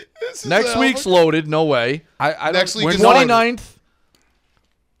this way. Next week's loaded. No way. I Next don't, week We're is loaded. 29th.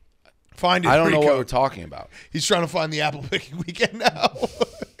 Find it, I don't know Rico. what we're talking about. He's trying to find the apple picking weekend now.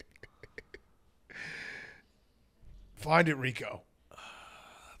 Find it, Rico.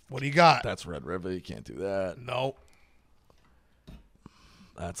 What do you got? That's Red River. You can't do that. No.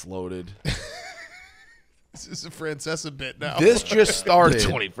 That's loaded. This is a Francesa bit now. This just started.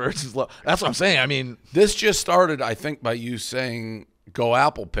 21st is low. That's what I'm saying. I mean, This just started, I think, by you saying go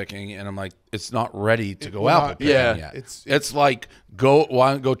apple picking, and I'm like, it's not ready to go we're apple not- picking yeah. yet. It's like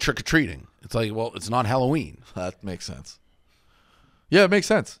why don't go trick or treating? It's like, well, it's not Halloween. that makes sense. Yeah, it makes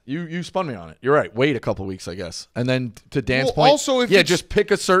sense. You spun me on it. You're right. Wait a couple of weeks, I guess. And then to Dan's Well, point, also, if yeah, it's- just pick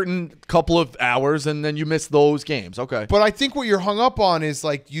a certain couple of hours and then you miss those games. Okay. But I think what you're hung up on is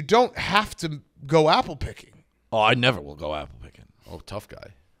like you don't have to go apple picking. Oh, I never will go apple picking. Oh, tough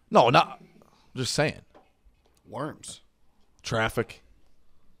guy. No, not. Just saying. Worms. Traffic,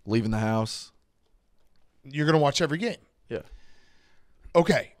 leaving the house. You're going to watch every game. Yeah.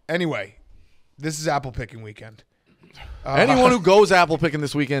 Okay. Anyway, this is apple picking weekend. Anyone who goes apple picking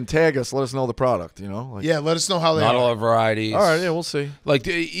this weekend, tag us. Let us know the product. Like, Yeah, let us know how they Not a are. lot of varieties. All right. Yeah, we'll see. Like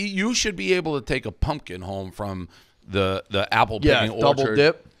you should be able to take a pumpkin home from the apple Yeah, picking double orchard.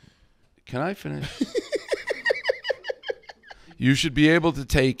 dip. Can I finish? You should be able to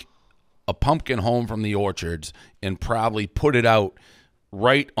take a pumpkin home from the orchards and probably put it out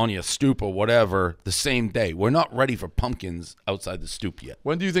right on your stoop or whatever the same day. We're not ready for pumpkins outside the stoop yet.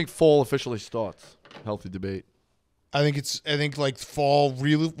 When do you think fall officially starts? Healthy debate. I think like fall,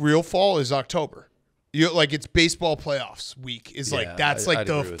 real fall is October. Like it's baseball playoffs week is like that's like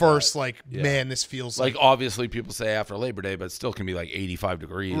the first man, this feels like obviously people say after Labor Day, but it still can be like 85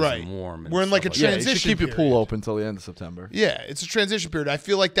 degrees and warm. And we're in like a transition. You should keep your pool open until the end of September. Yeah, it's a transition period. I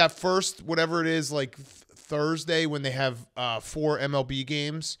feel like that first whatever it is, like Thursday when they have 4 MLB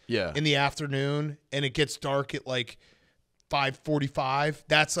games in the afternoon and it gets dark at like 5:45.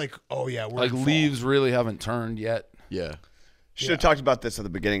 That's like we're like leaves really haven't turned yet. Yeah. Should have talked about this at the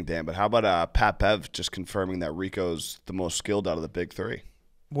beginning, Dan, but how about Pat Bev just confirming that Rico's the most skilled out of the big three?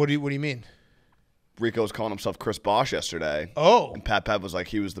 What do you mean? Rico was calling himself Chris Bosh yesterday. Oh. And Pat Bev was like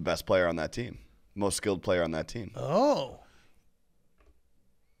he was the best player on that team. Most skilled player on that team. Oh.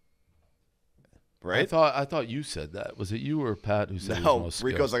 Right? I thought you said that. Was it you or Pat who said he was most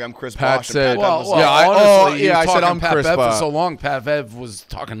skilled? Rico's like, I'm Chris Pat Bosh. said, and Pat Bev was I said I'm Pat Chris Bev for Bosh. so long. Pat Bev was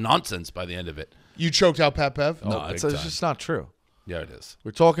talking nonsense by the end of it. You choked out Pat Bev? No, it's just not true. Yeah, it is.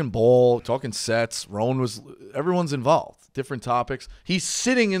 We're talking ball, talking sets. Everyone's involved. Different topics. He's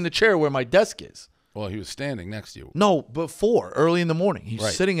sitting in the chair where my desk is. Well, he was standing next to you. No, before, early in the morning.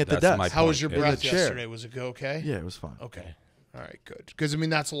 He's sitting at the That's desk. How was your point. breath In the chair. yesterday? Was it okay? Yeah, it was fine. Okay. All right, good. Because, I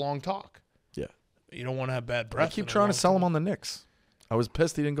mean, that's a long talk. Yeah. You don't want to have bad I breath. keep trying to sell him on the Knicks. I was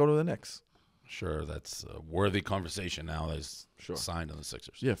pissed he didn't go to the Knicks. Sure, that's a worthy conversation now that he's signed on the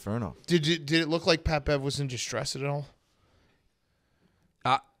Sixers. Yeah, fair enough. Did it look like Pat Bev was in distress at all?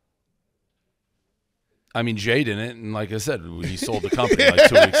 I mean, Jay didn't, and like I said, he sold the company like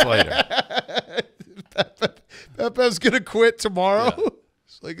 2 weeks later. Pat Bev's going to quit tomorrow? Yeah.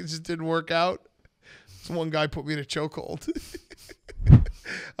 It's like it just didn't work out. This one guy put me in a chokehold.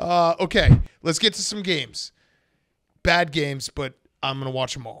 Okay, let's get to some games. Bad games, but I'm going to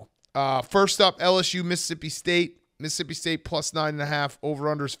watch them all. First up, LSU, Mississippi State. Mississippi State plus 9.5.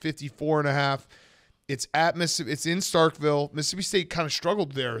 Over-under is 54.5. It's at Mississippi. It's in Starkville. Mississippi State kind of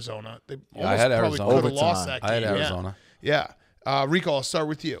struggled with Arizona. They I had probably Arizona. could have lost that game. I had Arizona. Yeah. Rico, I'll start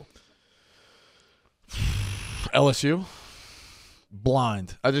with you. LSU?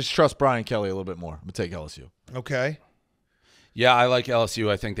 Blind. I just trust Brian Kelly a little bit more. I'm going to take LSU. Okay. Yeah, I like LSU.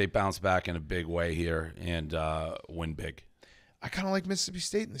 I think they bounce back in a big way here and win big. I kind of like Mississippi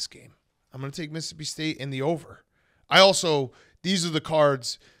State in this game. I'm going to take Mississippi State in the over. I also, these are the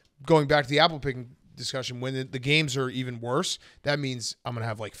cards, going back to the apple picking discussion, when the games are even worse, that means I'm going to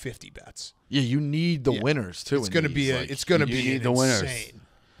have like 50 bets. Yeah, you need the winners, too. It's going to be the winners. Insane.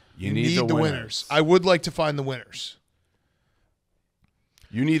 You need the winners. I would like to find the winners.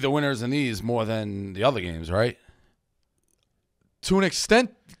 You need the winners in these more than the other games, right? To an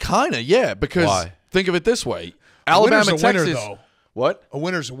extent, kind of, yeah. Because think of it this way: Alabama, Texas. Winner, though. What? A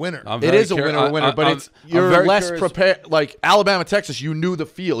winner's a winner. It is a winner, but you're less prepared. Like Alabama, Texas, you knew the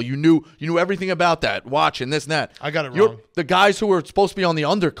feel. You knew everything about that. Watching this and that. I got it wrong. The guys who were supposed to be on the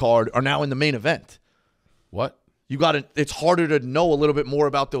undercard are now in the main event. What? You got it. It's harder to know a little bit more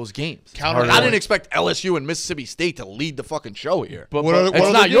about those games. I didn't expect LSU and Mississippi State to lead the fucking show here. But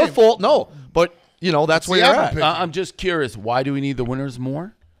it's not your fault, no. But that's where you're at. I'm just curious. Why do we need the winners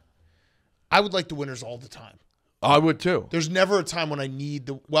more? I would like the winners all the time. I would too. There's never a time when I need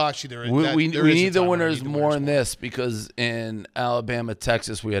the. Well, actually, there is. We need the winners more in this because in Alabama,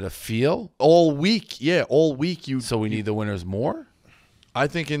 Texas, we had a feel all week. Yeah, all week. So we need the winners more. I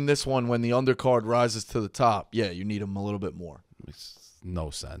think in this one, when the undercard rises to the top, yeah, you need them a little bit more. Makes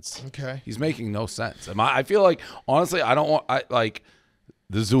no sense. Okay, he's making no sense. I feel like honestly, I don't want. I like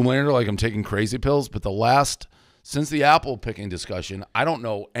the Zoolander. Like I'm taking crazy pills, but since the apple picking discussion, I don't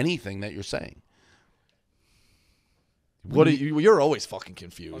know anything that you're saying. What are you? You're always fucking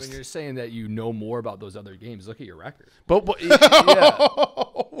confused. I mean, you're saying that you know more about those other games. Look at your record. But yeah.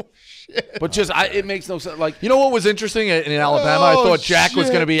 Oh, shit. But it makes no sense. Like, you know what was interesting in Alabama? I thought Jack was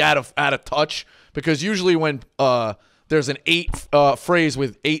going to be out of touch because usually when there's an 8 phrase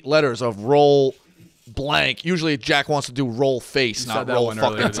with 8 letters of roll blank, usually Jack wants to do roll face, not roll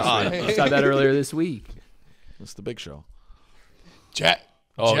fucking time. I saw that earlier this week. That's the big show. Jack.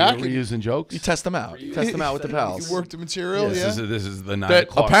 Oh, you're reusing jokes? You test them out. Test them out with the pals. You work the material, This is the 9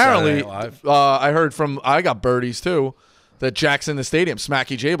 o'clock apparently, Live. I heard I got birdies too, that Jack's in the stadium.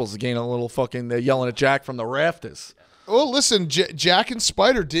 Smacky Jables is getting a little fucking, they're yelling at Jack from the rafters. Well, listen, Jack and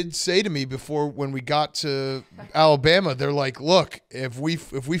Spider did say to me before when we got to Alabama, they're like, look, if we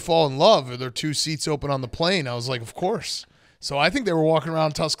fall in love, are there 2 seats open on the plane? I was like, of course. So I think they were walking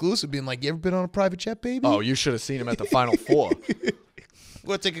around Tuscaloosa being like, "You ever been on a private jet, baby? Oh, you should have seen him at the Final Four.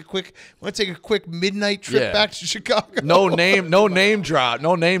 Want to take a quick midnight trip back to Chicago?" No name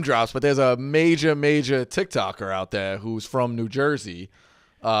drops, but there's a major TikToker out there who's from New Jersey.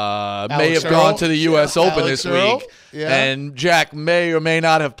 May have gone to the U.S. Open this week, and Jack may or may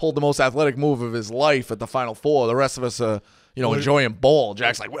not have pulled the most athletic move of his life at the Final Four. The rest of us are, enjoying ball.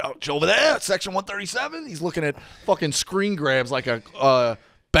 Jack's like, well, it's over there, section 137. He's looking at fucking screen grabs like a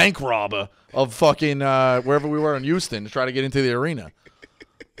bank robber of fucking wherever we were in Houston to try to get into the arena.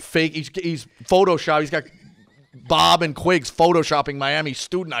 Fake. He's Photoshop. He's got Bob and Quiggs photoshopping Miami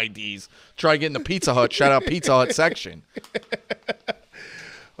student IDs. Try to get in the Pizza Hut. Shout out Pizza Hut section.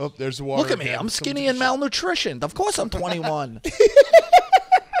 Oh, there's the water. Look at me. I'm skinny and malnutritioned. Of course I'm 21.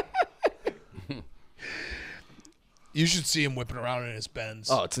 You should see him whipping around in his Benz.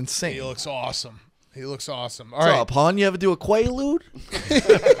 Oh, it's insane. He looks awesome. All What's right. up, hon? You ever do a Quaalude?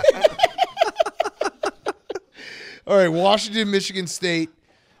 All right, Washington, Michigan State.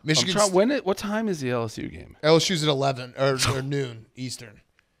 What time is the LSU game? LSU's at 11 or noon Eastern.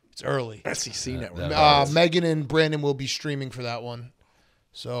 It's early. SEC network. Megan and Brandon will be streaming for that one.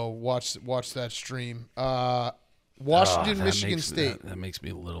 So watch that stream. Washington, Michigan State. That makes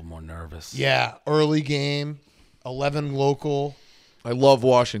me a little more nervous. Yeah, early game, 11 local. I love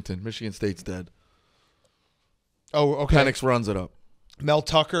Washington. Michigan State's dead. Oh, okay. Penix runs it up. Mel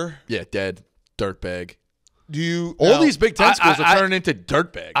Tucker. Yeah, dead. Dirtbag. All these Big Ten schools are turning into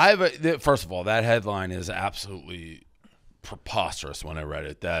dirtbags. First of all, that headline is absolutely preposterous when I read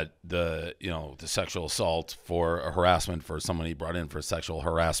it, that the sexual assault for harassment for someone he brought in for sexual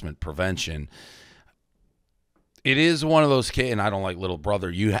harassment prevention. It is one of those cases, and I don't like little brother.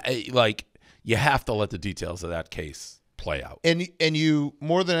 You have to let the details of that case play out. And you,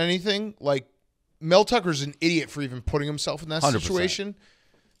 more than anything, like, Mel Tucker's an idiot for even putting himself in that 100%. situation.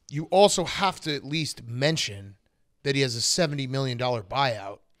 You also have to at least mention that he has a $70 million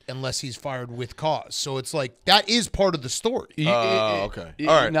buyout unless he's fired with cause. So it's like, that is part of the story. Okay. All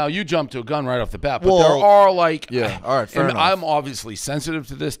right. Now, you jumped to a gun right off the bat, but there are all right, fair enough. I'm obviously sensitive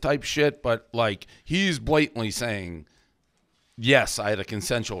to this type shit, but like, he's blatantly saying, yes, I had a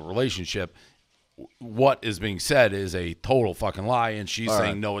consensual relationship. What is being said is a total fucking lie, and she's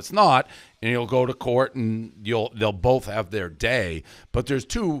saying no, it's not. And he'll go to court, and they'll both have their day. But there's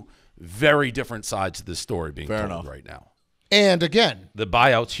two very different sides to this story being told right now. And again, the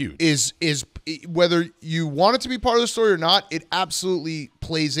buyout's huge. Is whether you want it to be part of the story or not, it absolutely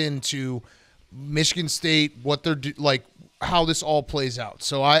plays into Michigan State, what they're like, how this all plays out.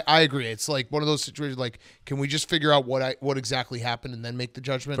 So I agree. It's like one of those situations. Like, can we just figure out what exactly happened and then make the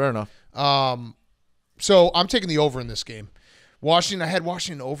judgment? Fair enough. So I'm taking the over in this game. I had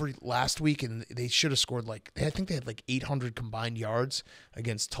Washington over last week, and they should have scored I think they had 800 combined yards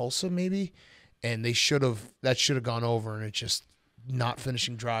against Tulsa, maybe, and that should have gone over, and it's just not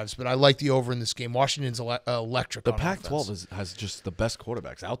finishing drives. But I like the over in this game. Washington's electric. The Pac-12 has just the best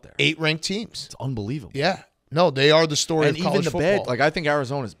quarterbacks out there. 8 ranked teams. It's unbelievable. Yeah. No, they are the story of college football. And even the bad, I think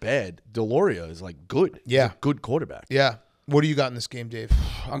Arizona's bad. Deloria is good. Yeah. He's a good quarterback. Yeah. What do you got in this game, Dave?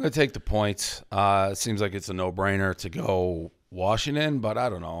 I'm going to take the points. It seems like it's a no-brainer to go Washington, but I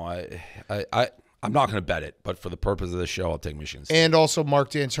don't know. I'm not going to bet it, but for the purpose of this show, I'll take Michigan State. And also, Mark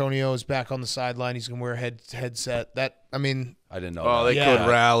D'Antonio is back on the sideline. He's going to wear a headset. I didn't know that. Oh, they could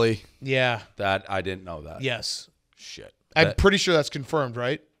rally. Yeah. I didn't know that. Yes. Shit. I'm pretty sure that's confirmed,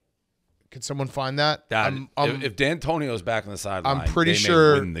 right? Can someone find that? If D'Antonio's back on the sideline, I'm pretty they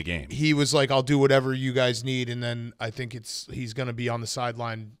sure may win the game. He was like, I'll do whatever you guys need, and then I think he's going to be on the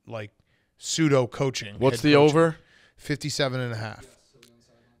sideline, pseudo coaching. What's the over? 57.5.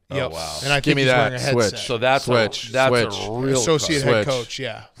 Oh, yep. wow. And I think Give me he's that wearing a headset. switch. So that's Switch. a Switch. real associate head Switch. coach.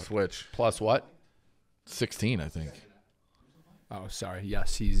 Yeah. Switch. Plus what? 16, I think. Oh, sorry.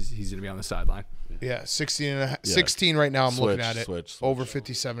 Yes, he's going to be on the sideline. Yeah, 16 right now. I'm looking at it. Switch. Over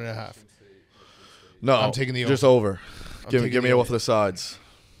 57.5. No, I'm taking the just over. Give me off the sides.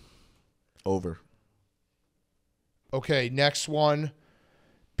 Over. Okay, next one.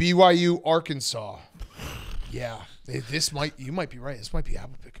 BYU, Arkansas. Yeah, you might be right. This might be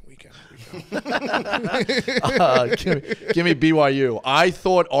apple picking weekend. Give me BYU. I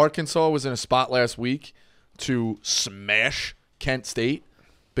thought Arkansas was in a spot last week to smash Kent State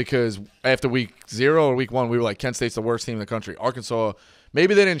because after week 0 or week 1, we were like, Kent State's the worst team in the country. Arkansas,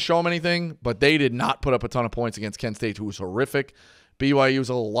 maybe they didn't show them anything, but they did not put up a ton of points against Kent State, who was horrific. BYU's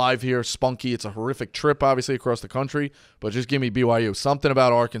a little live here, spunky. It's a horrific trip, obviously, across the country, but just give me BYU. Something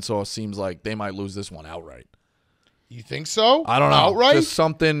about Arkansas seems like they might lose this one outright. You think so? I don't know. Outright? Just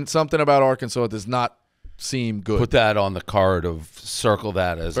something about Arkansas does not seem good. Put that on the card circle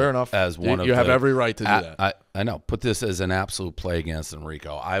that as fair enough. As one of you have every right to do that. I know. Put this as an absolute play against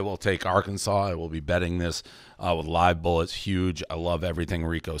Rico. I will take Arkansas. I will be betting this with live bullets. Huge. I love everything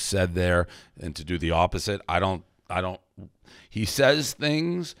Rico said there, and to do the opposite, I don't. He says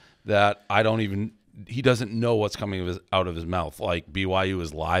things that I don't even. He doesn't know what's coming out of his mouth. Like BYU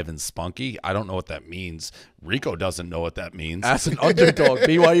is live and spunky. I don't know what that means. Rico doesn't know what that means. As an underdog,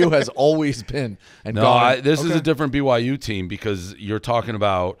 BYU has always been. And this is a different BYU team because you're talking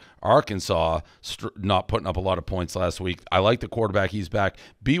about Arkansas not putting up a lot of points last week. I like the quarterback. He's back.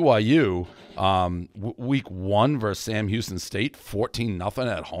 BYU, week 1 versus Sam Houston State, 14-0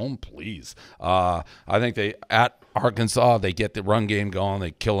 at home. Please. I think at Arkansas, they get the run game going. They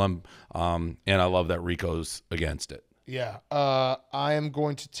kill him. And I love that Rico's against it. Yeah. I am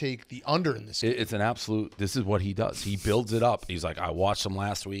going to take the under in this game. It's an absolute – this is what he does. He builds it up. He's like, I watched them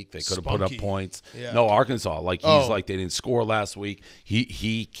last week. They could have put up points. Yeah. No, Arkansas. He's like they didn't score last week.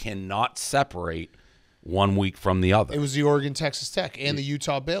 He cannot separate one week from the other. It was the Oregon, Texas Tech, and the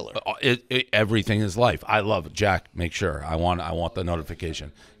Utah Baylor. Everything is life. I love it. Jack, make sure. I want the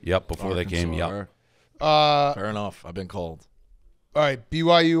notification. Yep, before Arkansas, they came. Yep. Fair enough. I've been called. All right,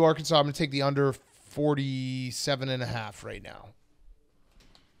 BYU, Arkansas. I'm going to take the under 47.5 right now.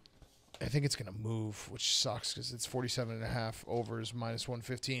 I think it's going to move, which sucks because it's 47.5. Over is minus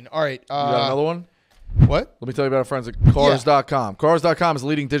 115. All right. You got another one? What? Let me tell you about our friends at Cars.com. Cars.com is a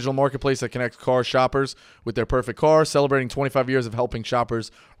leading digital marketplace that connects car shoppers with their perfect car, celebrating 25 years of helping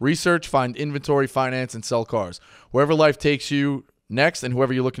shoppers research, find inventory, finance, and sell cars. Wherever life takes you next and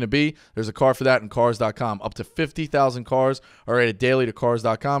whoever you're looking to be, there's a car for that in Cars.com. Up to 50,000 cars are added daily to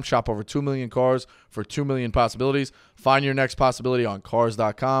Cars.com. Shop over 2 million cars for 2 million possibilities. Find your next possibility on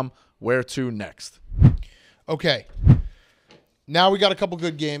Cars.com. Where to next? Okay. Now we got a couple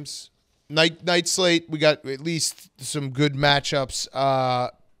good games. Night slate, we got at least some good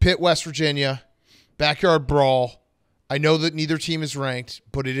matchups. Pitt, West Virginia, backyard brawl. I know that neither team is ranked,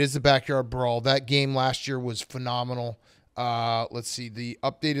 but it is a backyard brawl. That game last year was phenomenal. Let's see. The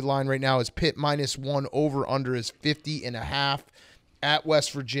updated line right now is Pitt -1, over-under is 50.5 at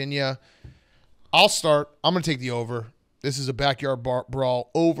West Virginia. I'll start. I'm going to take the over. This is a backyard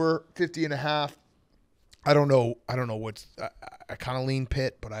brawl. Over 50.5. I don't know what's I kind of lean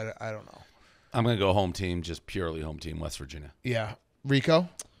Pitt, but I don't know. I'm going to go home team, just purely home team, West Virginia. Yeah. Rico?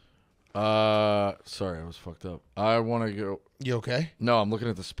 Sorry, I was fucked up. I want to go. You okay? No, I'm looking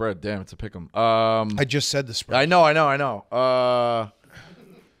at the spread. Damn, it's a pick 'em. I just said the spread. I know.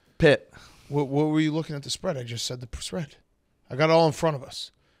 Pitt. What were you looking at the spread? I just said the spread. I got it all in front of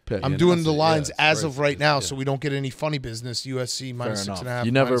us. Pitt. I'm doing the lines as of right now, so we don't get any funny business. USC -6.5.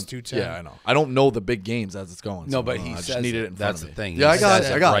 You never. -210. Yeah, I know. I don't know the big games as it's going. No, but he just says needed it in front that's of the me. thing. Yeah, I got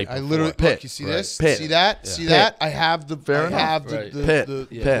it. Right I literally before. look. You see this? Pitt. See that? Yeah. See Pitt. that? I have the. Fair I enough. have the Right.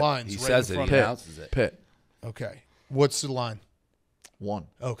 Pitt. lines. He right says in it. front He of me. announces it. Pitt. Okay. What's the line? 1.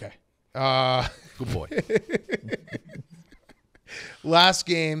 Okay. Good boy. Last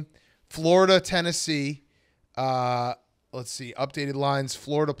game, Florida, Tennessee. Let's see. Updated lines.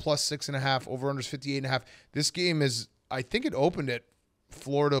 Florida +6.5. Over-under is 58.5. This game is, I think it opened at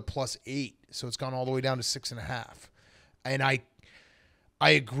Florida +8. So it's gone all the way down to 6.5. And I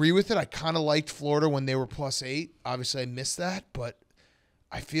agree with it. I kind of liked Florida when they were +8. Obviously, I missed that. But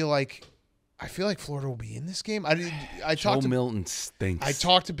I feel like Florida will be in this game. Joe Milton stinks. I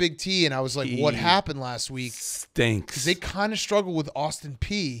talked to Big T, and I was like, what happened last week? Stinks. Because they kind of struggled with Austin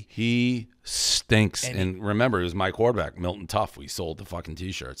P. He stinks. And remember, he was my quarterback, Milton Tough. We sold the fucking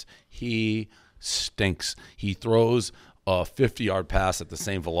T-shirts. He stinks. He throws a 50-yard pass at the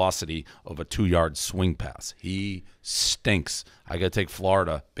same velocity of a 2-yard swing pass. He stinks. I got to take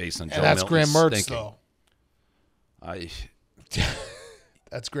Florida based on Joe Milton. And that's Graham Mertz, stinking. though.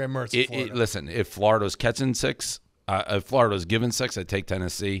 That's Graham Mertz. Listen, if Florida's catching 6, if Florida's giving 6, I'd take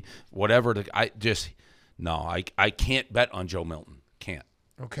Tennessee. Whatever. I can't bet on Joe Milton. Can't.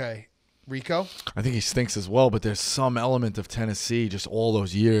 Okay. Rico? I think he stinks as well, but there's some element of Tennessee, just all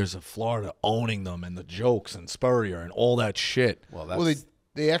those years of Florida owning them and the jokes and Spurrier and all that shit. Well,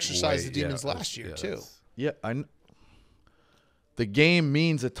 they exercised the Demons last year, too. Yeah, the game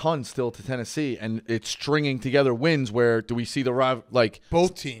means a ton still to Tennessee, and it's stringing together wins where do we see the rival, like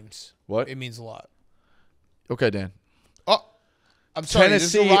both teams? What? It means a lot. Okay, Dan. Oh, I'm sorry.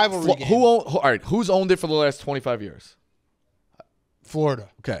 Tennessee, this is a rivalry game. All right, who's owned it for the last 25 years? Florida.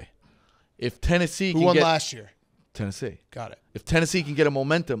 Okay. If Tennessee Who can won get last year? Tennessee. Got it. If Tennessee can get a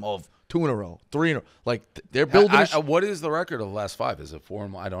momentum of 2 in a row, 3 in a row, like they're building. What is the record of the last 5? Is it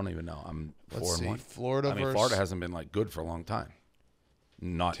 4-1? I don't even know. I'm 4-1. Florida. Florida hasn't been like good for a long time.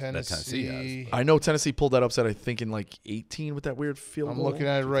 not that Tennessee has. I know Tennessee pulled that upset, I think, in like 18 with that weird field goal. I'm looking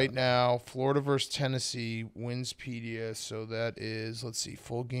at it right now. Florida versus Tennessee, Winspedia. So that is, let's see,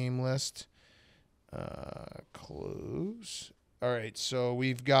 full game list. Close. All right, so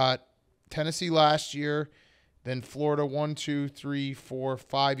we've got Tennessee last year, then Florida 1, 2, 3, 4,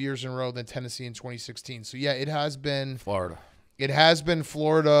 5 years in a row, then Tennessee in 2016. So, yeah, it has been Florida. It has been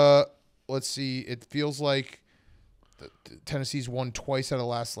Florida. Let's see. It feels like Tennessee's won twice out of the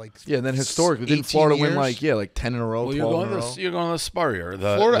last and then historically didn't Florida years? win like 10 in a row, 12 in a row? You're going to Spurrier.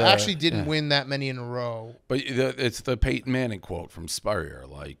 Florida actually didn't win that many in a row. But it's the Peyton Manning quote from Spurrier,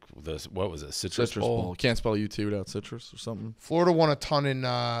 like what was it? Citrus Bowl. Can't spell UT without citrus or something. Florida won a ton in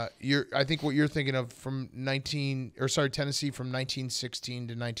I think what you're thinking of from Tennessee from 1916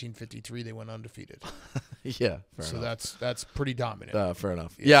 to 1953 they went undefeated. Yeah, so enough. That's pretty dominant. Fair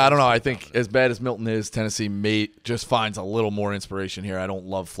enough. Yeah, I don't know. I think as bad as Milton is, Tennessee just finds a little more inspiration here. I don't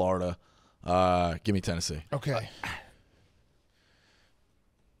love Florida. Give me Tennessee. Okay.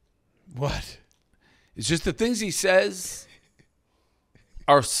 What? It's just the things he says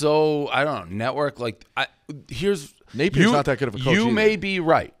are so, I don't know, network. Like, Napier's not that good of a coach You either. may be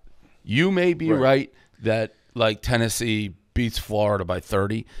right. You may be right that, like, Tennessee beats Florida by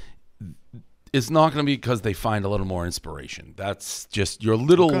 30. It's not going to be because they find a little more inspiration. That's just your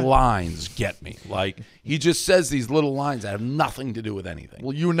little lines get me. Like, he just says these little lines that have nothing to do with anything.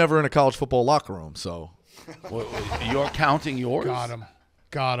 Well, you were never in a college football locker room, so. You're counting yours?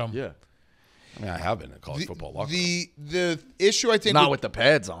 Got him. Yeah. I mean, I have been in a college football locker room. The issue, I think. Not with the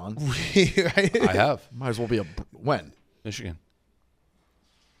pads on. I have. Might as well be when? Michigan.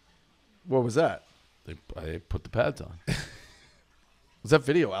 What was that? I put the pads on. Was that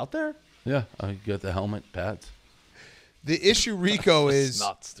video out there? Yeah, I got the helmet, pads. The issue, Rico, is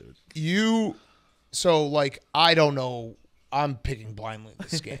nuts, dude. I don't know. I'm picking blindly in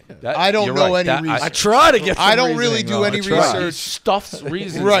this game. I don't know any research. I try to get some I don't really do any research. Stuffs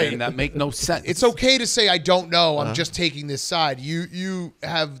reasons in that make no sense. It's okay to say I don't know. I'm just taking this side. You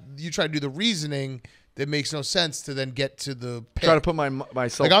try to do the reasoning that makes no sense to then get to the pick. Try to put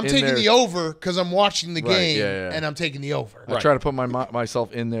myself like I'm in taking their... the over because I'm watching the game and I'm taking the over. I try to put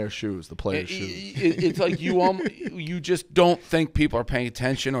myself in their shoes, the players' shoes. It's like you just don't think people are paying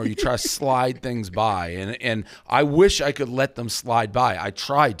attention, or you try to slide things by. And I wish I could let them slide by. I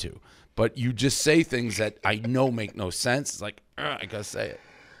tried to, but you just say things that I know make no sense. It's like I gotta say it.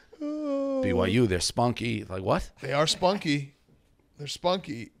 BYU, they're spunky. Like what? They are spunky. They're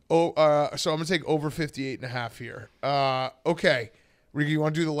spunky. So I'm going to take over 58.5 here. Okay. Rico, you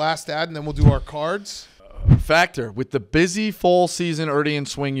want to do the last ad, and then we'll do our cards? Factor. With the busy fall season already in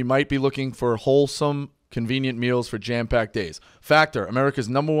swing, you might be looking for wholesome, convenient meals for jam-packed days. Factor, America's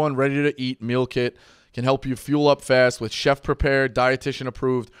 #1 ready-to-eat meal kit, can help you fuel up fast with chef-prepared,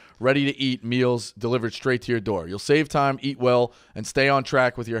 dietitian-approved, ready-to-eat meals delivered straight to your door. You'll save time, eat well, and stay on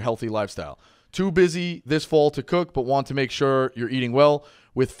track with your healthy lifestyle. Too busy this fall to cook, but want to make sure you're eating well?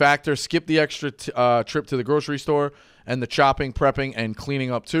 With Factor, skip the extra trip to the grocery store and the chopping, prepping, and cleaning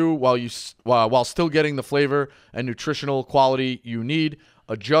up too, while still getting the flavor and nutritional quality you need.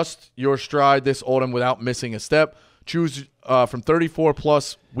 Adjust your stride this autumn without missing a step. Choose from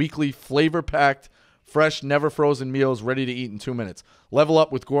 34-plus weekly flavor-packed, fresh, never frozen meals ready to eat in 2 minutes. Level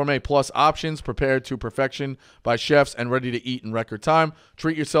up with Gourmet Plus options prepared to perfection by chefs and ready to eat in record time.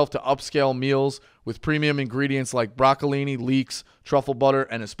 Treat yourself to upscale meals with premium ingredients like broccolini, leeks, truffle butter,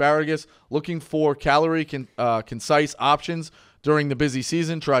 and asparagus. Looking for calorie concise options during the busy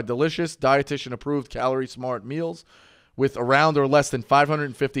season? Try delicious, dietitian-approved, calorie-smart meals with around or less than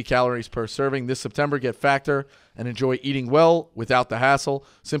 550 calories per serving. This September, get Factor and enjoy eating well without the hassle.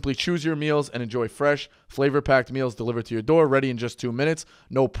 Simply choose your meals and enjoy fresh, flavor-packed meals delivered to your door, ready in just 2 minutes.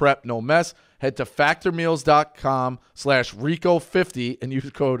 No prep, no mess. Head to factormeals.com/Rico50 and use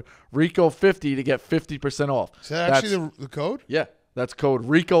code Rico50 to get 50% off. Is that actually the code? Yeah, that's code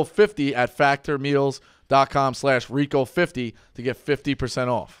Rico50 at factormeals.com/Rico50 to get 50%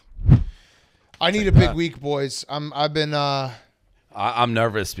 off. I need a big week, boys. I'm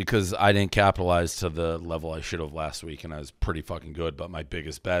nervous because I didn't capitalize to the level I should have last week, and I was pretty fucking good. But my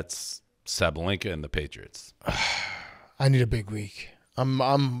biggest bets, Sabalenka and the Patriots. I need a big week. I'm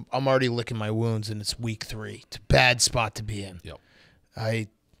already licking my wounds, and it's week 3. It's a bad spot to be in. Yep. I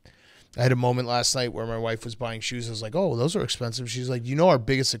had a moment last night where my wife was buying shoes. I was like, "Oh, those are expensive." She's like, "You know, our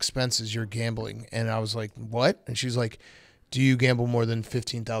biggest expense is your gambling." And I was like, "What?" And she's like, "Do you gamble more than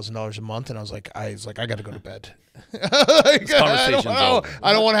 $15,000 a month?" And I was like, I got to go to bed. I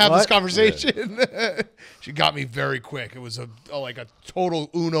don't want to have this conversation. Yeah. She got me very quick. It was a total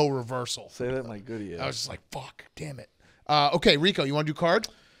Uno reversal. Say that in my goodie. I was just like, fuck, damn it. Okay, Rico, you want to do card?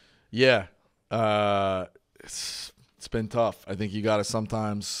 Yeah. It's been tough. I think you got to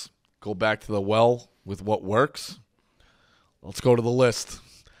sometimes go back to the well with what works. Let's go to the list.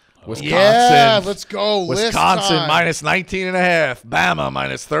 Wisconsin. Yeah, let's go. Wisconsin list time. minus 19.5. Bama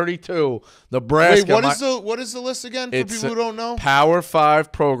minus 32. Nebraska. Wait, what is the list again for people who don't know? Power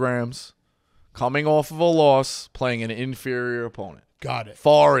 5 programs coming off of a loss, playing an inferior opponent. Got it.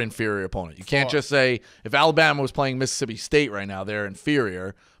 Far inferior opponent. You can't just say if Alabama was playing Mississippi State right now, they're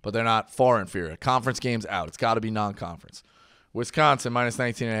inferior, but they're not far inferior. Conference game's out. It's got to be non-conference. Wisconsin minus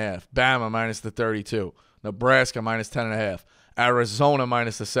 19.5. Bama minus the 32. Nebraska minus 10.5. Arizona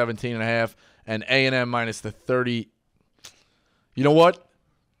minus the 17.5. And A&M minus the 30. You know what?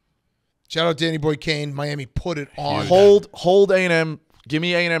 Shout out Danny Boy Kane. Miami put it on. Hold A&M. Give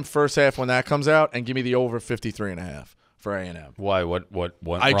me A&M first half when that comes out, and give me the over 53.5 for A&M. Why? What went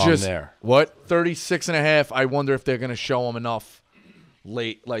wrong there? What? 36.5. I wonder if they're going to show them enough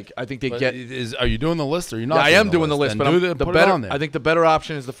late. Like, I think they get. Are you doing the list or you're not? Yeah, I am doing the list, but put it on there. I think the better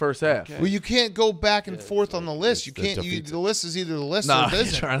option is the first half. Well, you can't go back and forth on the list. You can't. The list is either the list or it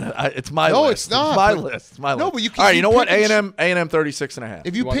isn't. It's my list. No, it's not. It's my list. It's my list. No, but you can't. All right, you know what? A&M 36.5.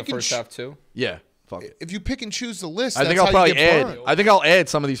 If you want pick the and first half too? Yeah. Fuck it. if you pick and choose the list, I think I'll probably add. I think I'll add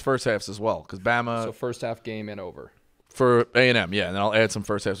some of these first halves as well because Bama. So first half game and over. For A&M, yeah, and then I'll add some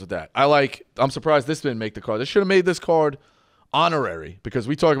first halves with that. I'm surprised this didn't make the card. They should have made this card honorary because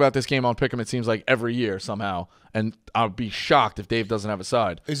we talk about this game on Pick'em, it seems like every year somehow, and I'll be shocked if Dave doesn't have a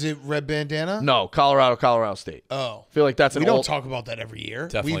side. Is it red bandana? No, Colorado State. Oh. I feel like that's we don't talk about that every year.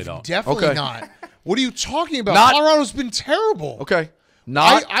 Definitely don't. Definitely Okay. not. What are you talking about? Colorado's been terrible. Okay.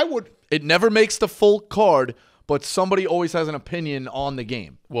 I would. It never makes the full card, but somebody always has an opinion on the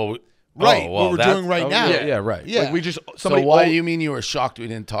game. Well, right. What we're doing right now. Yeah, right. Yeah. Like we just So why do you mean you were shocked we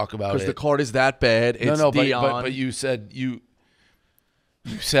didn't talk about it? Because the card is that bad. It's Dion. But you said you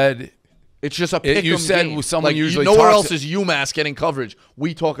said it's just a pick 'em you said game. someone usually nowhere talks else is UMass getting coverage.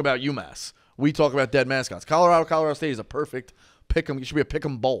 We talk about UMass. We talk about dead mascots. Colorado State is a perfect pick 'em. It should be a pick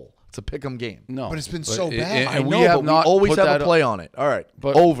 'em bowl. It's a pick 'em game. No, but it's been so bad. I know, but we always have a play on it. All right,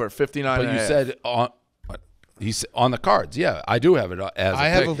 but over 59. But you said on the cards. Yeah, I do have it as I a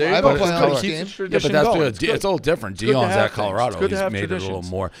have pick. I have a play on Colorado. this game. Yeah, but that's good. It's a little different. Dion's at Colorado. He's made it a little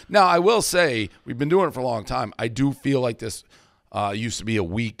more. Now, I will say we've been doing it for a long time. I do feel like this used to be a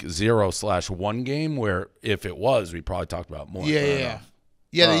week 0/1 game where if it was, we probably talked about more. Yeah.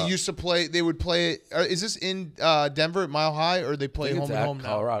 They used to play. They would play. Is this in Denver at Mile High, or they play home and home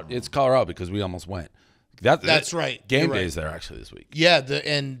Colorado. now? It's Colorado because we almost went. That's right. Game You're days there actually this week. Yeah,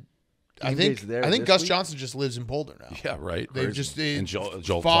 I think Gus week? Johnson just lives in Boulder now. Yeah, right. They've just and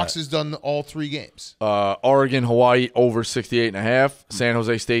Joel Fox Platt. has done all 3 games. Oregon, Hawaii over 68.5. San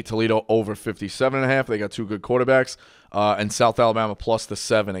Jose State, Toledo over 57.5. They got 2 good quarterbacks. And South Alabama plus the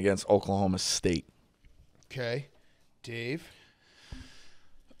 7 against Oklahoma State. Okay, Dave.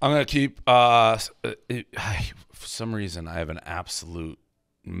 I'm gonna keep. For some reason, I have an absolute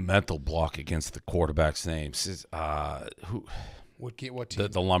mental block against the quarterback's names. Who? What team?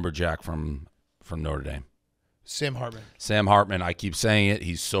 The lumberjack from Notre Dame. Sam Hartman. Sam Hartman. I keep saying it.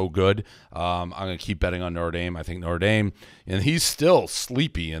 He's so good. I'm going to keep betting on Notre Dame. I think Notre Dame, and he's still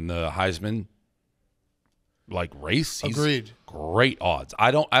sleepy in the Heisman race. He's Agreed. Great odds.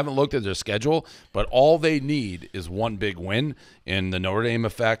 I haven't looked at their schedule, but all they need is one big win in the Notre Dame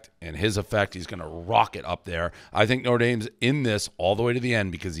effect and his effect. He's going to rocket up there. I think Notre Dame's in this all the way to the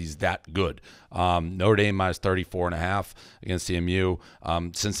end because he's that good. Notre Dame minus 34.5 against CMU.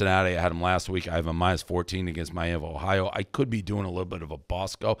 Cincinnati, I had them last week. I have them minus 14 against Miami of Ohio. I could be doing a little bit of a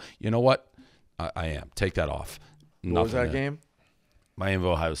Bosco. You know what? I am. Take that off. What was that game? Miami of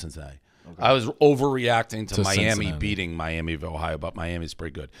Ohio, Cincinnati. Okay. I was overreacting to Miami Cincinnati. beating Miami of Ohio, but Miami's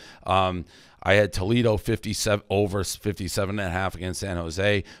pretty good. I had Toledo 57 over 57.5 against San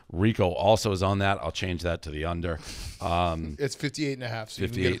Jose. Rico also is on that. I'll change that to the under. It's 58.5. So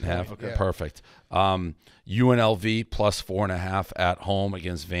 58.5. Okay, Perfect. UNLV plus 4.5 at home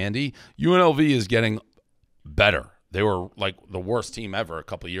against Vandy. UNLV is getting better. They were like the worst team ever a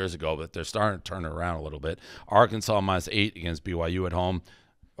couple of years ago, but they're starting to turn it around a little bit. Arkansas minus 8 against BYU at home.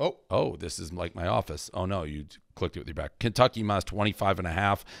 Oh, this is like my office. Oh, no, you clicked it with your back. Kentucky minus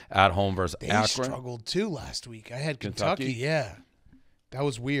 25.5 at home versus Akron. They struggled, too, last week. I had Kentucky. Yeah. That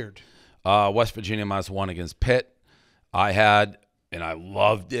was weird. West Virginia minus 1 against Pitt. I had, and I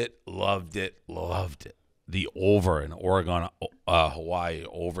loved it. The over in Oregon, Hawaii,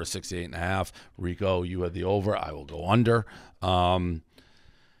 over 68.5. Rico, you had the over. I will go under. But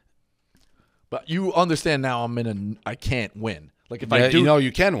you understand now I can't win. Like if I do,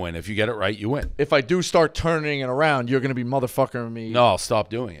 you can win. If you get it right, you win. If I do start turning it around, you're going to be motherfuckering me. No, I'll stop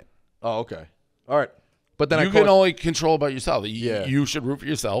doing it. Oh, okay. All right. But then you can only control about yourself. You should root for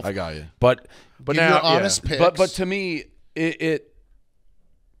yourself. I got you. But now, your honest picks. But to me,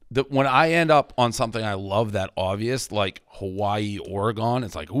 when I end up on something I love that obvious, like Hawaii, Oregon,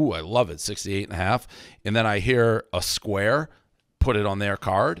 it's like, ooh, I love it, 68.5. And then I hear a square, put it on their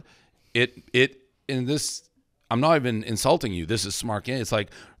card. In this, I'm not even insulting you. This is smart game. It's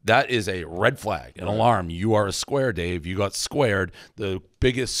like, that is a red flag, an alarm. You are a square, Dave. You got squared. The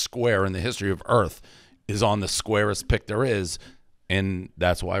biggest square in the history of Earth is on the squarest pick there is, and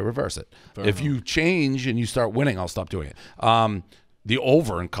that's why I reverse it. If you change and you start winning, I'll stop doing it. The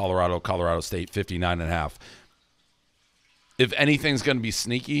over in Colorado State, 59.5. If anything's going to be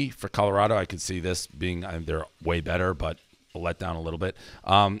sneaky for Colorado, I could see this being they're way better, but a letdown a little bit.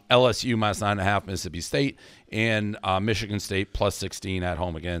 LSU minus 9.5, Mississippi State, and Michigan State plus 16 at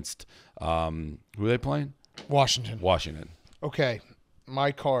home against who are they playing? Washington. Okay,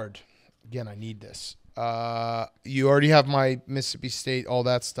 my card. Again, I need this. You already have my Mississippi State, all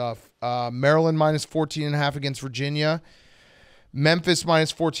that stuff. Maryland minus 14.5 against Virginia. Memphis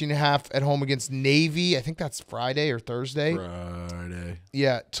minus 14.5 at home against Navy. I think that's Friday or Thursday. Friday.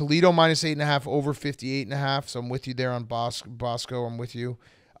 Yeah. Toledo minus 8.5 over 58.5. So I'm with you there on Bosco. I'm with you.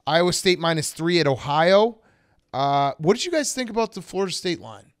 Iowa State minus 3 at Ohio. What did you guys think about the Florida State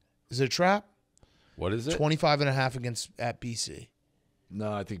line? Is it a trap? What is it? 25.5 at BC.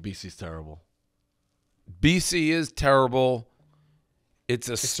 No, I think BC's terrible. BC is terrible. It's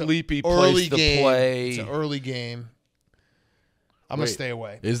a sleepy place to play. It's an early game. I'm going to stay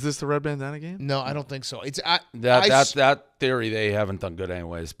away. Is this the red bandana game? No, I don't think so. It's that theory they haven't done good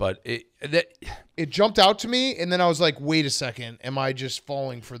anyways, but it jumped out to me, and then I was like, wait a second, am I just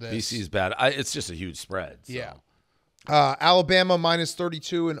falling for this? BC's bad. It's just a huge spread. So. Yeah. Alabama minus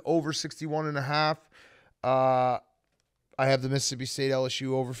 32 and over 61.5. I have the Mississippi State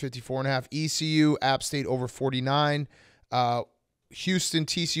LSU over 54.5. ECU App State over 49. Houston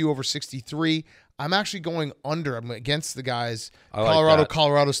TCU over 63. I'm actually going under. I'm against the guys.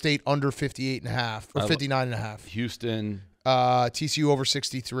 Colorado State under 58.5 or 59.5. Houston. TCU over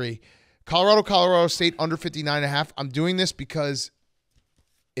 63. Colorado State under 59.5. I'm doing this because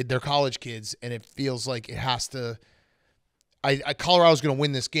they're college kids, and it feels like it has to. Colorado's going to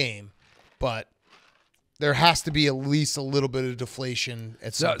win this game, but there has to be at least a little bit of deflation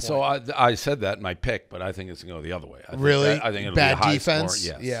at some point. So I said that in my pick, but I think it's going to go the other way. I think it'll bad be a high defense.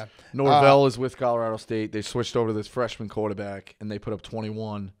 Score, yes. Yeah. Norvell is with Colorado State. They switched over to this freshman quarterback, and they put up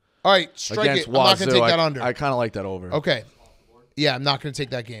 21. All right, strike against it. I'm not going to take that under. I kind of like that over. Okay. Yeah, I'm not going to take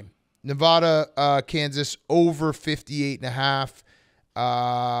that game. Nevada, Kansas over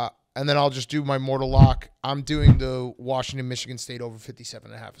 58.5. And then I'll just do my mortal lock. I'm doing the Washington, Michigan State over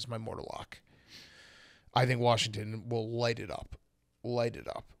 57.5 as my mortal lock. I think Washington will light it up.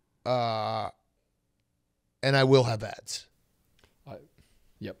 And I will have ads.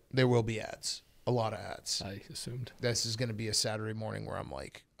 Yep. There will be ads. A lot of ads. I assumed. This is going to be a Saturday morning where I'm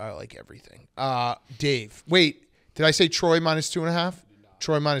like, I like everything. Dave, wait, did I say Troy minus 2.5?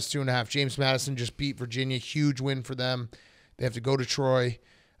 Troy minus 2.5. James Madison just beat Virginia. Huge win for them. They have to go to Troy.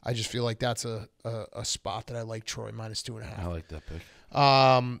 I just feel like that's a spot that I like. Troy minus 2.5. I like that pick.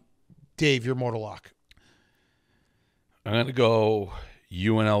 Dave, your mortal lock. I'm going to go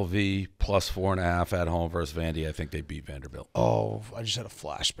UNLV plus 4.5 at home versus Vandy. I think they beat Vanderbilt. Oh, I just had a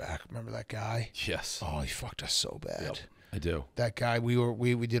flashback. Remember that guy? Yes. Oh, he fucked us so bad. Yep, I do. That guy,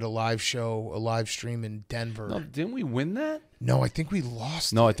 we did a live show, a live stream in Denver. No, didn't we win that? No, I think we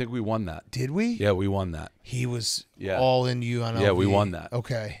lost. No, I think we won that. Did we? Yeah, we won that. He was all in UNLV. Yeah, we won that.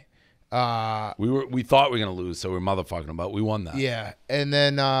 Okay. We thought we were going to lose, so we were motherfucking about. We won that. Yeah, and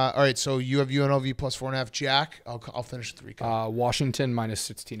then all right, so you have UNLV plus 4.5. Jack, I'll finish with Rico. Washington minus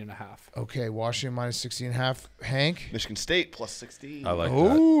 16.5. Okay, Washington minus 16.5. Hank, Michigan State plus 16. I like that.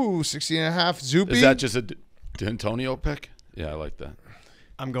 Ooh, 16.5. Zupi. Is that just a D'Antonio pick? Yeah, I like that.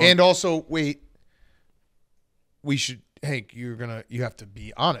 I'm going. And also, wait, we should, Hank, you have to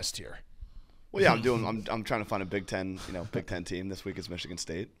be honest here. Well, yeah, I'm trying to find a Big Ten team. This week is Michigan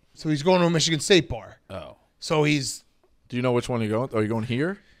State. So he's going to a Michigan State bar. Oh. So he's Do you know which one you're going? Are you going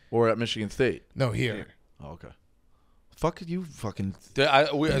here or at Michigan State? no here. Oh, okay. Fuck you, fucking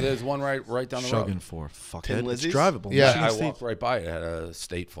There's one right down the chugging road. for. Fuck Tin it. It's Lizzies? drivable. Yeah. Michigan I State. walked right by it. It had a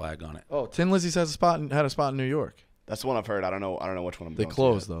state flag on it. Oh, Tin Lizzies had a spot in New York. That's the one I've heard. I don't know which one I'm They going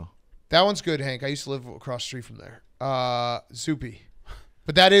closed to yet. though. That one's good, Hank. I used to live across the street from there. Zupi.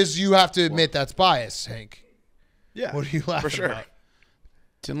 But that is, you have to admit that's bias, Hank. Yeah. What are you laughing for sure. about?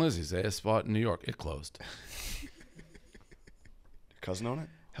 Tin Lizzies, they had a spot in New York. It closed. Cousin own it?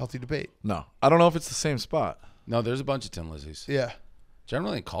 Healthy Debate. No. I don't know if it's the same spot. No, there's a bunch of Tin Lizzies. Yeah.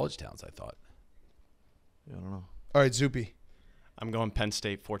 Generally in college towns, I thought. Yeah, I don't know. All right, Zupi. I'm going Penn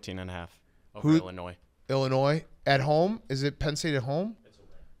State 14.5 over Who- Illinois. Illinois at home. Is it Penn State at home? It's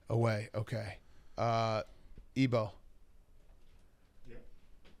away. Away. Okay. Ebo.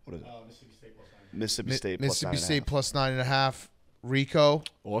 What is it? Mississippi State plus Mississippi 9.5. State plus 9.5. Rico.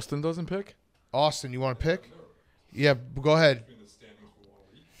 Austin doesn't pick? Austin, you want to pick? Yeah, go ahead.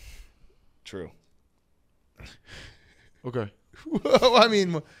 True. Okay. I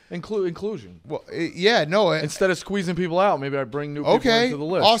mean, Inclusion. well, yeah, no. Instead of squeezing people out, maybe I bring new people Okay, into the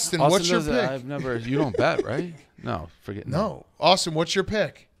list. Austin, what's your doesn't- pick? I've never. You don't bet, right? No, forget. No, Austin, what's your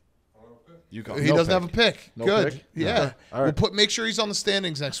pick? You go. He No doesn't pick. have a pick. No Good. pick? Yeah. All right. We'll make sure he's on the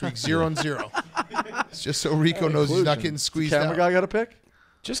standings next week, 0-0. It's just so Rico knows he's not getting squeezed Camera out. guy got a pick?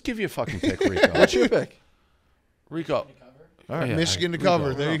 Just give you a fucking pick, Rico. What's your pick? Rico. All right. Yeah, Michigan to Rico.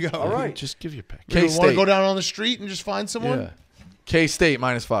 cover. There you go. All right. Just give you a pick. You want to K-State. go down on the street and just find someone Yeah. K-State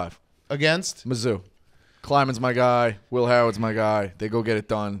 -5. against? Mizzou. Kleiman's my guy. Will Howard's my guy. They go get it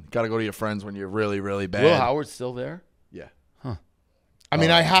done. Got to go to your friends when you're really, really bad. Will Howard's still there? Yeah. I mean,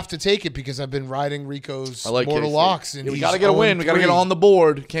 I have to take it because I've been riding Rico's I like mortal K-State. locks, and Yeah, we he's got to get a win. We got to get 0-3. on the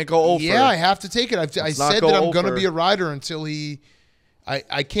board. Can't go over. Yeah, I have to take it. I not said go that I'm going to over. be a rider until he.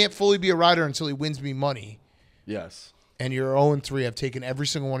 I can't fully be a rider until he wins me money. Yes. And you're 0-3. I've taken every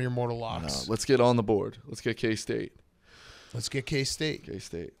single one of your mortal locks. Let's get on the board. Let's get K-State. Let's get K-State.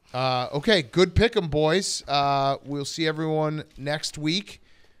 K-State. Okay, good pick 'em, boys. We'll see everyone next week.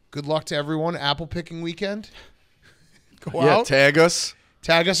 Good luck to everyone. Apple picking weekend. Go Yeah, out. tag us.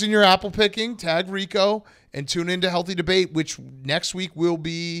 Tag us in your apple picking. Tag Rico. And tune into Healthy Debate, which next week will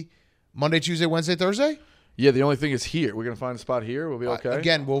be Monday, Tuesday, Wednesday, Thursday. Yeah, the only thing is here. We're going to find a spot here. We'll be okay.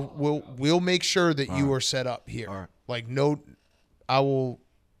 Again, we'll make sure that you are set up here. All right. Like, no, I will.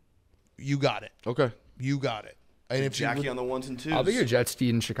 You got it. Okay. You got it. And if Jackie you on the 1s and 2s. I'll be your jet ski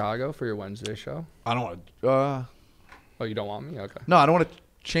in Chicago for your Wednesday show. I don't want to. Oh, you don't want me? Okay. No, I don't want to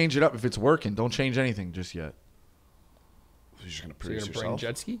change it up if it's working. Don't change anything just yet. You're just going to So you're produce gonna bring yourself.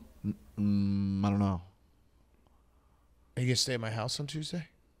 jet ski? I don't know. are you gonna stay at my house on Tuesday?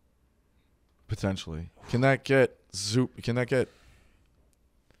 Potentially. Can that get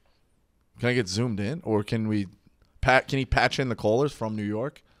Can I get zoomed in, or can we? Can he patch in the callers from New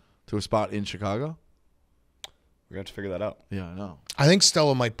York to a spot in Chicago? We're going to have to figure that out. Yeah, I know. I think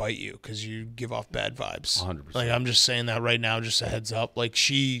Stella might bite you because you give off bad vibes. 100%. Like, I'm just saying that right now, just a heads up. Like,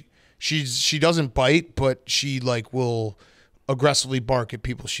 she doesn't bite, but she like will aggressively bark at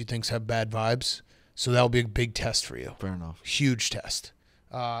people she thinks have bad vibes. So that'll be a big test for you. Fair enough. Huge test.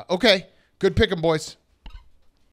 Okay, good pick 'em, boys.